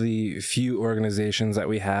like one of the few organizations that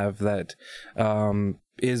we have that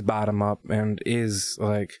is bottom up and is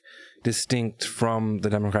like distinct from the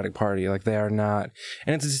Democratic Party. Like they are not,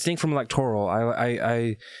 and it's distinct from electoral.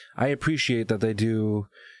 I appreciate that they do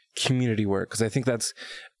community work because I think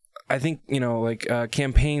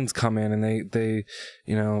campaigns come in and they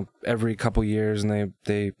every couple years and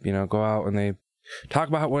they go out and they talk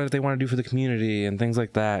about what they want to do for the community and things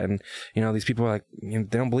like that. And, these people are like, they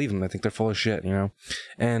don't believe them. They think they're full of shit,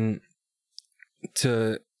 and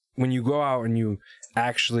when you go out and you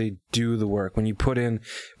actually do the work, when you put in,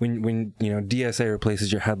 when DSA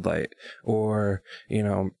replaces your headlight or,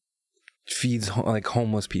 feeds like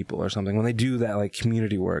homeless people or something, when they do that like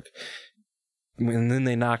community work and then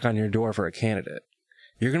they knock on your door for a candidate,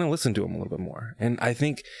 you're going to listen to them a little bit more. And I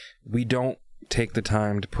think we don't take the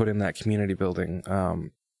time to put in that community building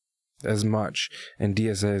as much, and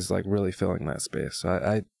DSA is like really filling that space.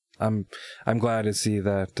 So I'm glad to see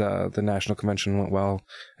that the national convention went well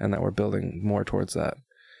and that we're building more towards that.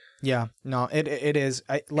 Yeah, no, it is.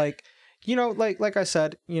 Like I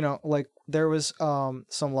said, like there was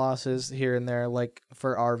some losses here and there, like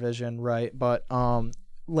for our vision, right? But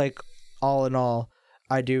like all in all,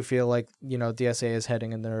 I do feel like DSA is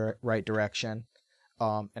heading in the right direction,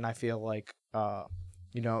 and I feel like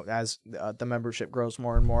as the membership grows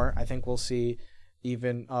more and more, I think we'll see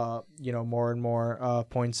even more and more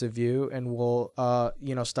points of view, and we'll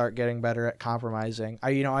start getting better at compromising.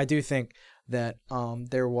 I do think that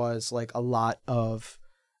there was like a lot of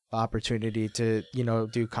opportunity to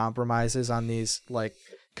do compromises on these like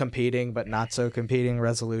competing but not so competing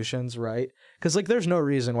resolutions, right? Because like there's no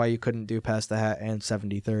reason why you couldn't do Pass the Hat and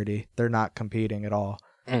 70-30. They're not competing at all.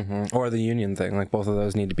 Mm-hmm. Or the union thing, like both of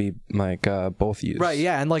those need to be like both used, right?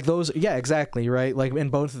 Yeah, and like those, yeah, exactly, right? Like in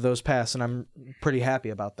both of those pass, and I'm pretty happy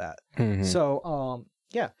about that. Mm-hmm. So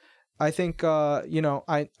yeah, I think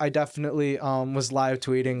I definitely was live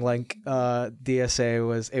tweeting like DSA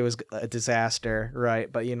was a disaster,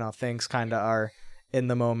 right? But things kind of are in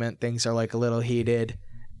the moment, things are like a little heated,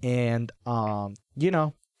 and looking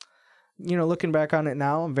back on it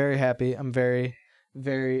now, I'm very happy. I'm very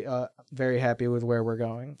happy with where we're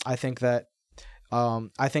going. I think that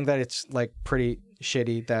it's like pretty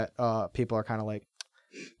shitty that people are kind of like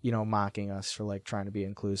mocking us for like trying to be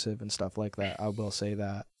inclusive and stuff like that. I will say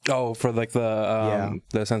that. Oh, for like the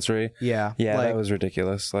sensory. Yeah, like, that was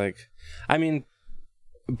ridiculous. Like, I mean,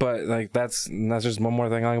 but like that's just one more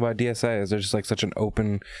thing I like about DSA is there's just like such an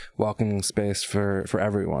open, welcoming space for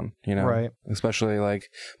everyone. Right? Especially like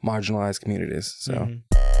marginalized communities. So. Mm-hmm.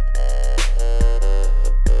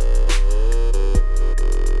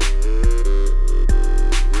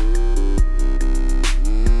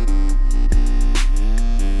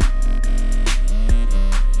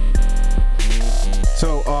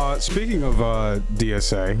 Speaking of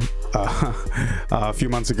DSA, a few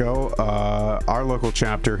months ago, our local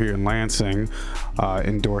chapter here in Lansing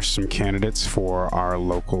endorsed some candidates for our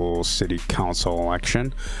local city council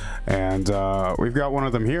election. And we've got one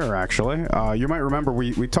of them here, actually. You might remember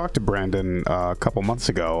we talked to Brandon a couple months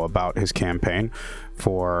ago about his campaign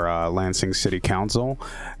for Lansing City Council.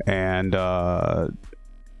 And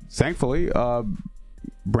thankfully,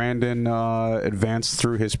 Brandon advanced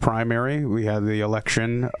through his primary. We had the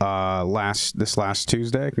election this last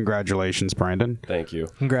Tuesday. Congratulations, Brandon. Thank you.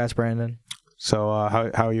 Congrats, Brandon. So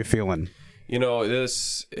how are you feeling? You know,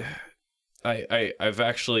 this... I've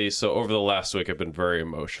actually, so over the last week, I've been very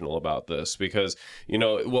emotional about this because, you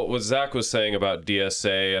know, what Zach was saying about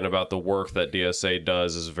DSA and about the work that DSA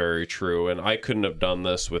does is very true. And I couldn't have done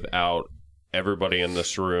this without everybody in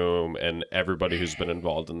this room and everybody who's been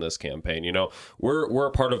involved in this campaign. You know, we're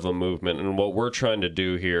a part of the movement, and what we're trying to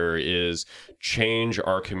do here is change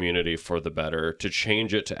our community for the better, to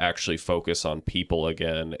change it to actually focus on people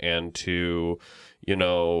again, and to, you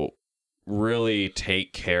know, really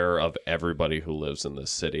take care of everybody who lives in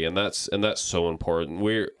this city. And that's so important.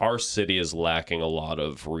 Our city is lacking a lot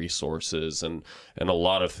of resources and a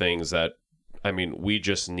lot of things that, I mean, we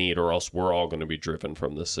just need, or else we're all going to be driven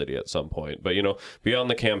from the city at some point. But, you know, beyond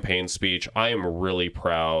the campaign speech, I am really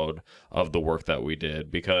proud of the work that we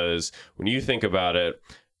did, because when you think about it,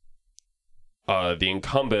 the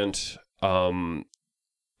incumbent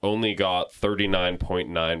only got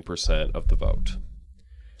 39.9% of the vote.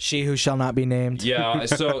 She who shall not be named. Yeah,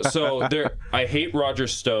 so there. I hate Roger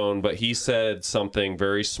Stone, but he said something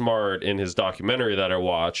very smart in his documentary that I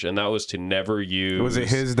watched, and that was to never use... Was it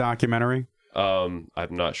his documentary? I'm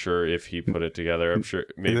not sure if he put it together. I'm sure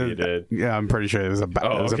maybe he did. Yeah, I'm pretty sure it was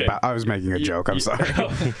I was making a joke. I'm sorry.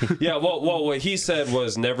 Yeah, well, what he said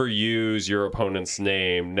was never use your opponent's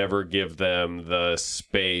name, never give them the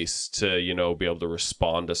space to, you know, be able to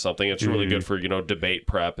respond to something. It's really good for, you know, debate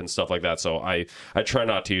prep and stuff like that. So I try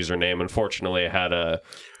not to use her name. Unfortunately, I had a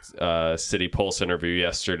City Pulse interview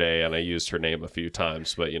yesterday and I used her name a few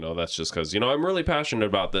times, but, you know, that's just because, you know, I'm really passionate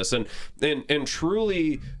about this, and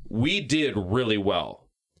truly we did really well.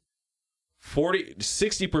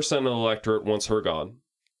 60% of the electorate wants her gone,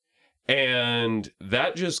 and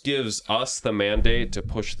that just gives us the mandate to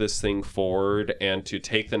push this thing forward and to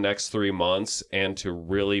take the next 3 months and to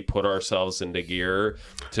really put ourselves into gear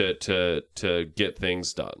to get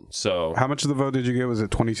things done. So how much of the vote did you get? Was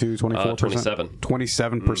it 22, 24%?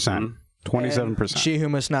 27%. 27%. She who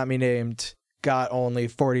must not be named got only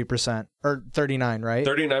 40%, or 39, right?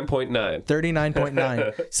 39.9.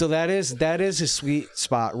 39.9. So that is a sweet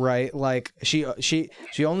spot, right? Like she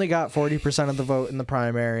only got 40% of the vote in the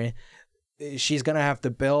primary. She's gonna have to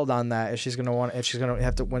build on that if she's gonna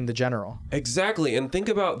have to win the general. Exactly. And think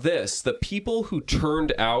about this: the people who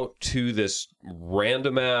turned out to this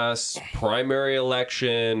random ass primary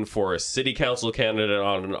election for a city council candidate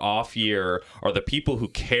on an off year are the people who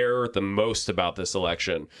care the most about this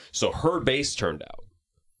election. So her base turned out,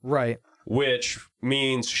 right? Which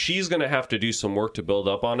means she's gonna have to do some work to build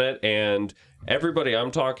up on it. And everybody I'm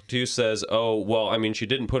talking to says, "Oh, well, I mean, she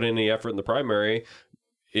didn't put any effort in the primary."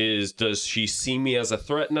 Does she see me as a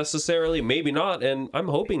threat necessarily? Maybe not, and I'm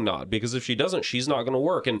hoping not, because if she doesn't, she's not going to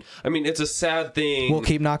work. And I mean, it's a sad thing. We'll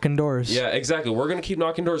keep knocking doors. Yeah, exactly. We're going to keep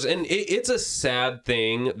knocking doors, and it's a sad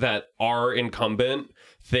thing that our incumbent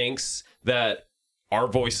thinks that our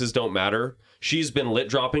voices don't matter. She's been lip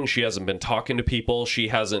dropping. She hasn't been talking to people.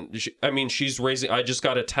 She's raising. I just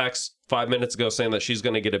got a text 5 minutes ago saying that she's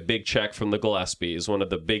going to get a big check from the Gillespies, one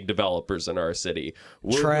of the big developers in our city.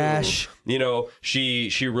 Trash. You know,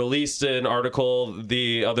 she released an article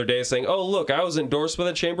the other day saying, "Oh, look, I was endorsed by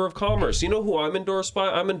the Chamber of Commerce." You know who I'm endorsed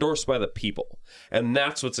by? I'm endorsed by the people. And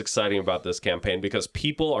that's what's exciting about this campaign, because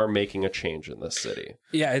people are making a change in this city.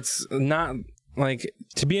 Yeah, it's not... Like,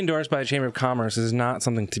 to be endorsed by the Chamber of Commerce is not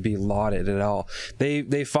something to be lauded at all.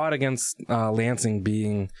 They fought against Lansing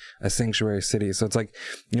being a sanctuary city. So it's like,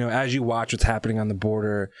 you know, as you watch what's happening on the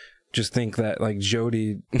border, just think that, like,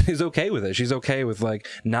 Jody is okay with it. She's okay with, like,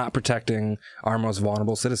 not protecting our most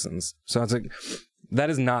vulnerable citizens. So it's like, that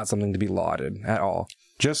is not something to be lauded at all.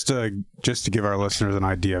 Just to give our listeners an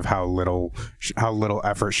idea of how little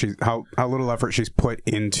effort she's put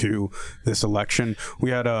into this election.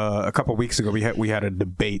 We had a couple weeks ago we had a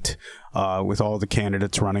debate with all the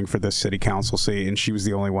candidates running for this city council seat, and she was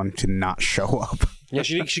the only one to not show up. Yeah,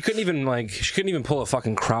 she couldn't even pull a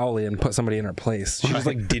fucking Crowley and put somebody in her place. She just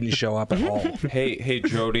like didn't show up at all. Hey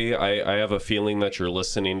Jody, I have a feeling that you're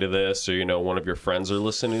listening to this, or, you know, one of your friends are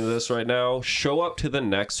listening to this right now. Show up to the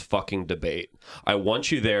next fucking debate. I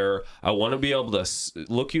want you there. I want to be able to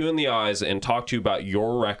look you in the eyes and talk to you about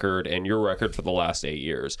your record and your record for the last 8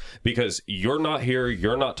 years, because you're not here.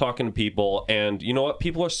 You're not talking to people, and you know what?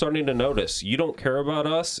 People are starting to notice you don't care about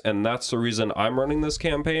us, and that's the reason I'm running this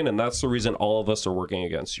campaign, and that's the reason all of us are working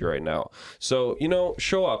against you right now. So, you know,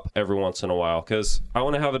 show up every once in a while, because I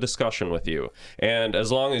want to have a discussion with you. And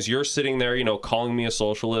as long as you're sitting there, you know, calling me a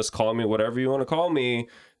socialist, calling me whatever you want to call me,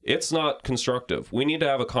 it's not constructive. We need to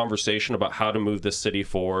have a conversation about how to move this city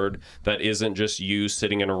forward that isn't just you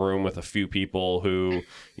sitting in a room with a few people who,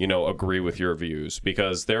 you know, agree with your views,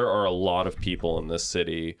 because there are a lot of people in this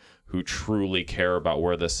city who truly care about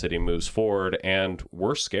where this city moves forward, and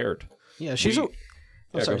we're scared. Yeah, she's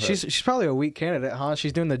she's probably a weak candidate, huh?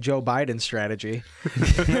 She's doing the Joe Biden strategy.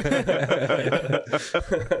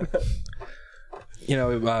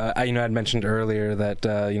 I'd mentioned earlier that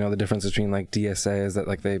the difference between like DSA is that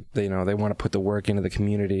like they want to put the work into the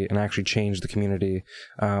community and actually change the community.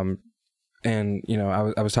 I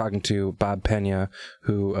was talking to Bob Pena,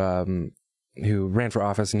 who ran for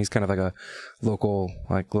office, and he's kind of like a local,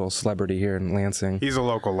 like, little celebrity here in Lansing. He's a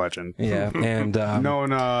local legend. Yeah, and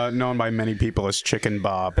known by many people as Chicken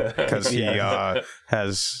Bob, because he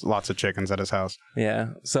has lots of chickens at his house. Yeah,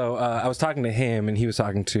 so I was talking to him, and he was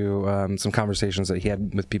talking to some conversations that he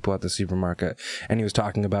had with people at the supermarket, and he was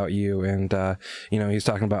talking about you, and he was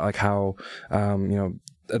talking about like how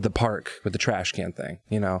at the park with the trash can thing,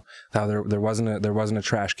 how there wasn't a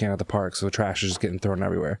trash can at the park, so the trash is just getting thrown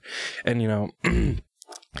everywhere. And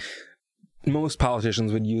most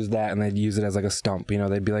politicians would use that, and they'd use it as like a stump.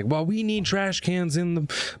 They'd be like, well, we need trash cans in the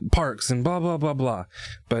parks and blah blah blah blah.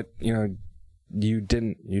 But you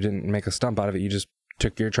didn't make a stump out of it. You just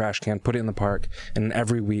took your trash can, put it in the park, and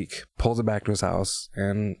every week pulls it back to his house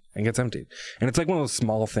and gets emptied. And it's like one of those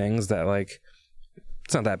small things that, like,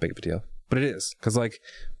 it's not that big of a deal. But it is, because, like,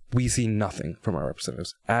 we see nothing from our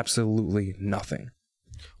representatives. Absolutely nothing.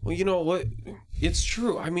 Well, you know what? It's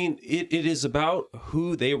true. I mean, it is about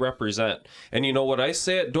who they represent. And you know what I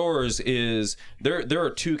say at doors is there are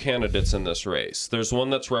two candidates in this race. There's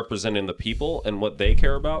one that's representing the people and what they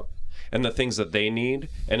care about and the things that they need,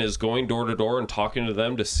 and is going door to door and talking to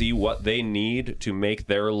them to see what they need to make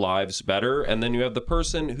their lives better. And then you have the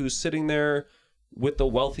person who's sitting there with the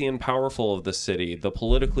wealthy and powerful of the city, the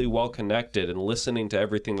politically well-connected, and listening to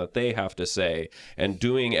everything that they have to say and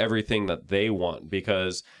doing everything that they want,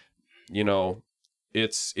 because,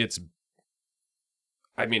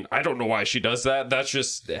 I mean, I don't know why she does that. That's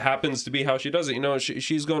just, it happens to be how she does it.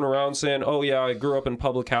 She's going around saying, oh yeah, I grew up in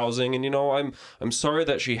public housing, and I'm sorry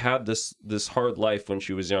that she had this hard life when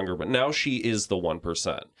she was younger, but now she is the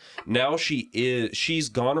 1%. Now she's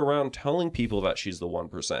gone around telling people that she's the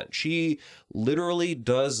 1%. She literally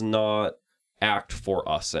does not act for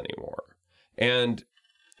us anymore.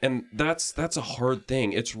 And that's a hard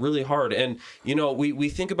thing. It's really hard. And, we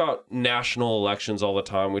think about national elections all the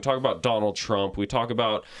time. We talk about Donald Trump. We talk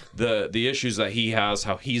about the issues that he has,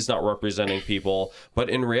 how he's not representing people. But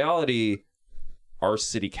in reality, our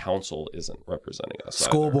city council isn't representing us.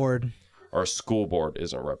 School board. Our school board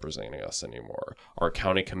isn't representing us anymore. Our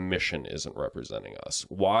county commission isn't representing us.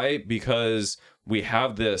 Why? Because we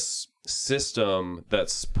have this system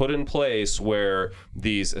that's put in place where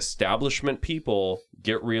these establishment people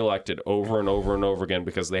get reelected over and over and over again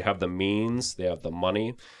because they have the means, they have the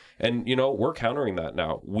money. And, we're countering that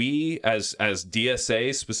now. We, as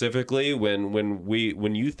DSA specifically,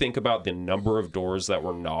 when you think about the number of doors that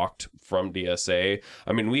were knocked from DSA,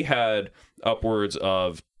 I mean, we had upwards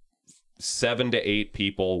of 7 to 8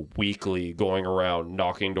 people weekly going around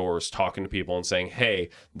knocking doors, talking to people and saying,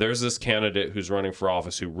 hey, there's this candidate who's running for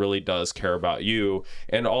office who really does care about you.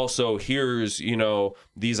 And also here's,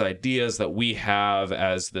 these ideas that we have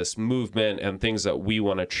as this movement and things that we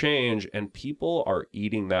want to change. And people are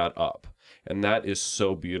eating that up. And that is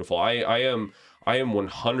so beautiful. I am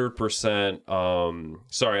 100%,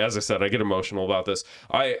 sorry, as I said, I get emotional about this.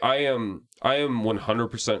 I am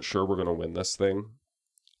 100% sure we're going to win this thing.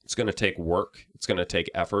 It's going to take work. It's going to take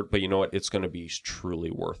effort. But you know what? It's going to be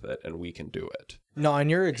truly worth it, and we can do it. No,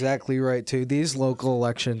 and you're exactly right, too. These local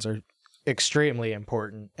elections are extremely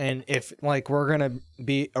important. And if, we're going to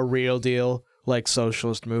be a real deal,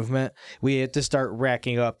 socialist movement, we had to start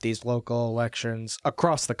racking up these local elections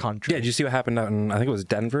across the country. Yeah, did you see what happened out in, I think it was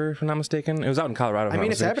Denver, if I'm not mistaken? It was out in Colorado. I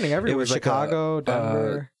mean, it's happening everywhere. It was Chicago,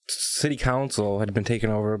 Denver. City council had been taken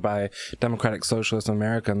over by Democratic Socialists in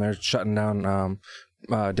America, and they're shutting down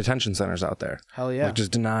detention centers out there. Hell yeah.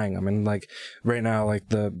 Just denying them. And right now,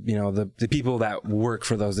 the people that work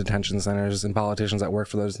for those detention centers and politicians that work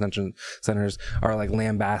for those detention centers are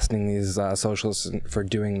lambasting these socialists for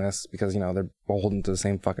doing this because, they're beholden to the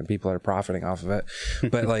same fucking people that are profiting off of it.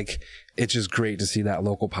 But it's just great to see that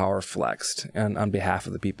local power flexed and on behalf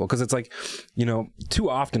of the people. Cause it's too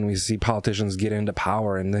often we see politicians get into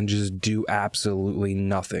power and then just do absolutely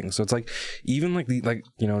nothing. So it's even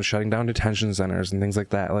shutting down detention centers and things like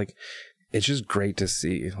that. It's just great to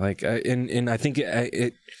see. And I think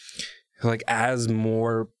it like as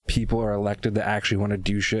more people are elected that actually want to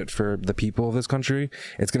do shit for the people of this country,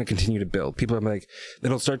 it's going to continue to build. People are like,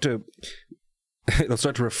 it'll start to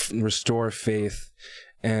restore faith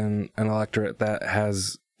in an electorate that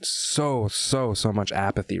has so much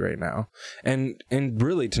apathy right now, and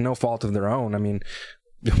really to no fault of their own. I mean,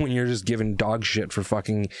 when you're just given dog shit for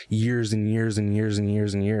fucking years and years and years and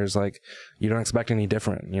years and years, like, you don't expect any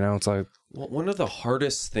different, you know? It's like, well, one of the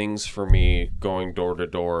hardest things for me going door to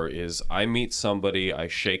door is I meet somebody, I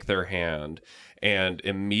shake their hand, and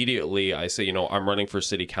immediately I say, you know, I'm running for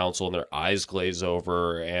city council, and their eyes glaze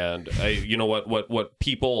over. And you know what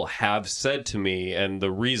people have said to me, and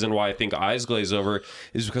the reason why I think eyes glaze over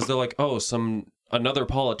is because they're like, oh, another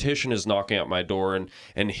politician is knocking at my door,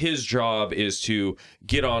 and his job is to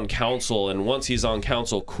get on council, and once he's on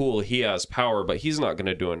council, cool, he has power, but he's not going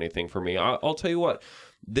to do anything for me. I'll tell you what,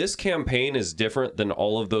 this campaign is different than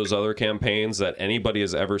all of those other campaigns that anybody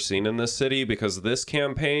has ever seen in this city, because this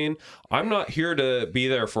campaign, I'm not here to be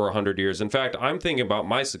there for 100 years. In fact, I'm thinking about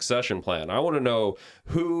my succession plan. I want to know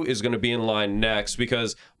who is going to be in line next,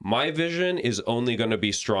 because my vision is only going to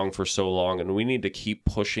be strong for so long, and we need to keep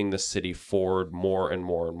pushing the city forward more and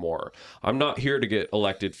more and more. I'm not here to get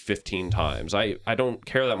elected 15 times. I don't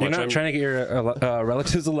care that much. You're not trying to get your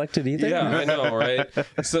relatives elected either? Yeah, I know, right?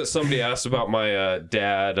 So somebody asked about my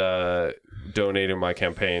dad donating my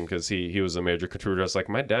campaign because he was a major contributor. I was like,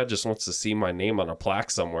 my dad just wants to see my name on a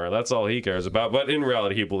plaque somewhere. That's all he cares about. But in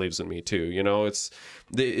reality, he believes in me too. You know,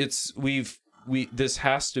 this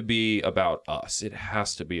has to be about us. It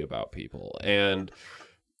has to be about people. And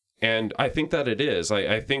I think that it is.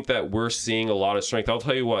 I think that we're seeing a lot of strength. I'll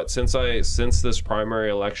tell you what, since this primary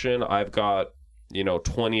election, I've got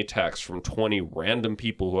 20 texts from 20 random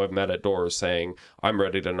people who I've met at doors saying, I'm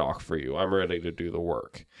ready to knock for you. I'm ready to do the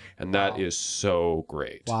work. And that is so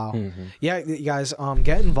great. Wow. Mm-hmm. Yeah, you guys,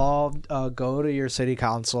 get involved. Go to your city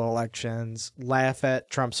council elections. Laugh at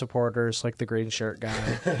Trump supporters like the green shirt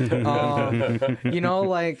guy.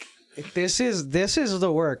 Like, this is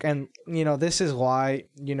the work. And, this is why,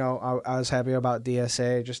 I was happy about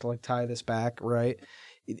DSA, just to like tie this back, right?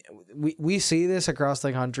 We see this across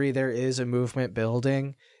the country. There is a movement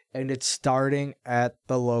building, and it's starting at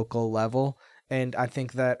the local level. And I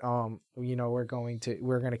think that we're going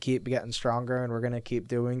to keep getting stronger, and we're going to keep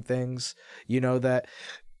doing things that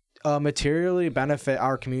materially benefit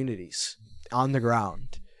our communities on the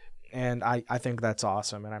ground. And I think that's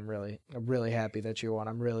awesome, and I'm really happy that you won.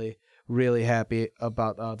 I'm really, really happy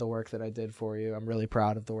about the work that I did for you. I'm really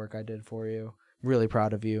proud of the work I did for you. I'm really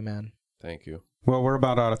proud of you, man. Thank you. Well, we're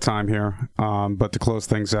about out of time here, but to close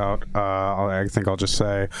things out, I think I'll just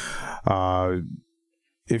say,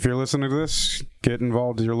 if you're listening to this, get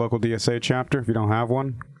involved in your local DSA chapter. If you don't have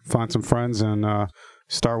one, find some friends and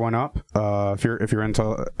start one up. If you're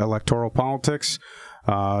into electoral politics,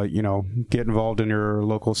 get involved in your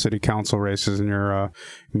local city council races and your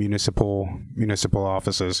municipal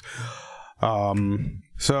offices.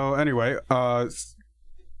 So anyway,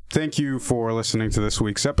 thank you for listening to this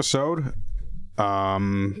week's episode.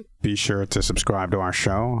 Be sure to subscribe to our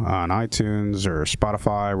show on iTunes or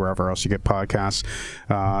Spotify, wherever else you get podcasts.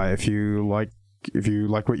 If you like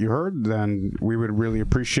what you heard, then we would really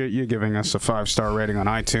appreciate you giving us a 5-star rating on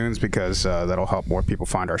iTunes, because that'll help more people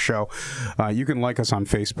find our show. You can like us on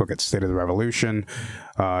Facebook at State of the Revolution.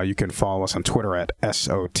 You can follow us on Twitter at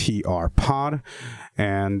SOTRPod.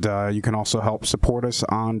 And you can also help support us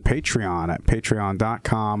on Patreon at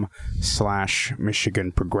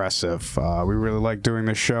patreon.com/Michigan Progressive. We really like doing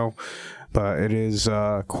this show, but it is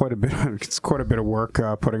quite a bit of work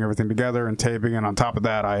putting everything together and taping. And on top of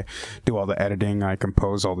that, I do all the editing. I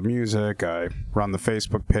compose all the music. I run the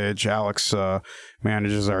Facebook page. Alex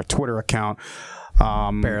manages our Twitter account.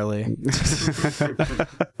 Barely.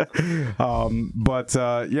 But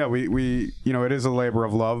we it is a labor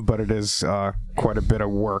of love, but it is quite a bit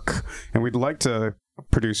of work, and we'd like to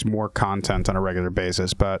produce more content on a regular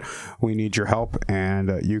basis, but we need your help,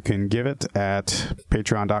 and you can give it at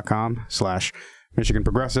patreon.com/Michigan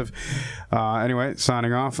Progressive. Anyway,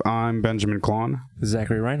 signing off, I'm Benjamin Klon.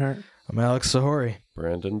 Zachary Reinhardt. I'm Alex Sahori.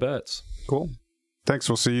 Brandon Betts. Cool. Thanks.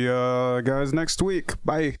 We'll see you guys next week.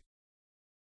 Bye.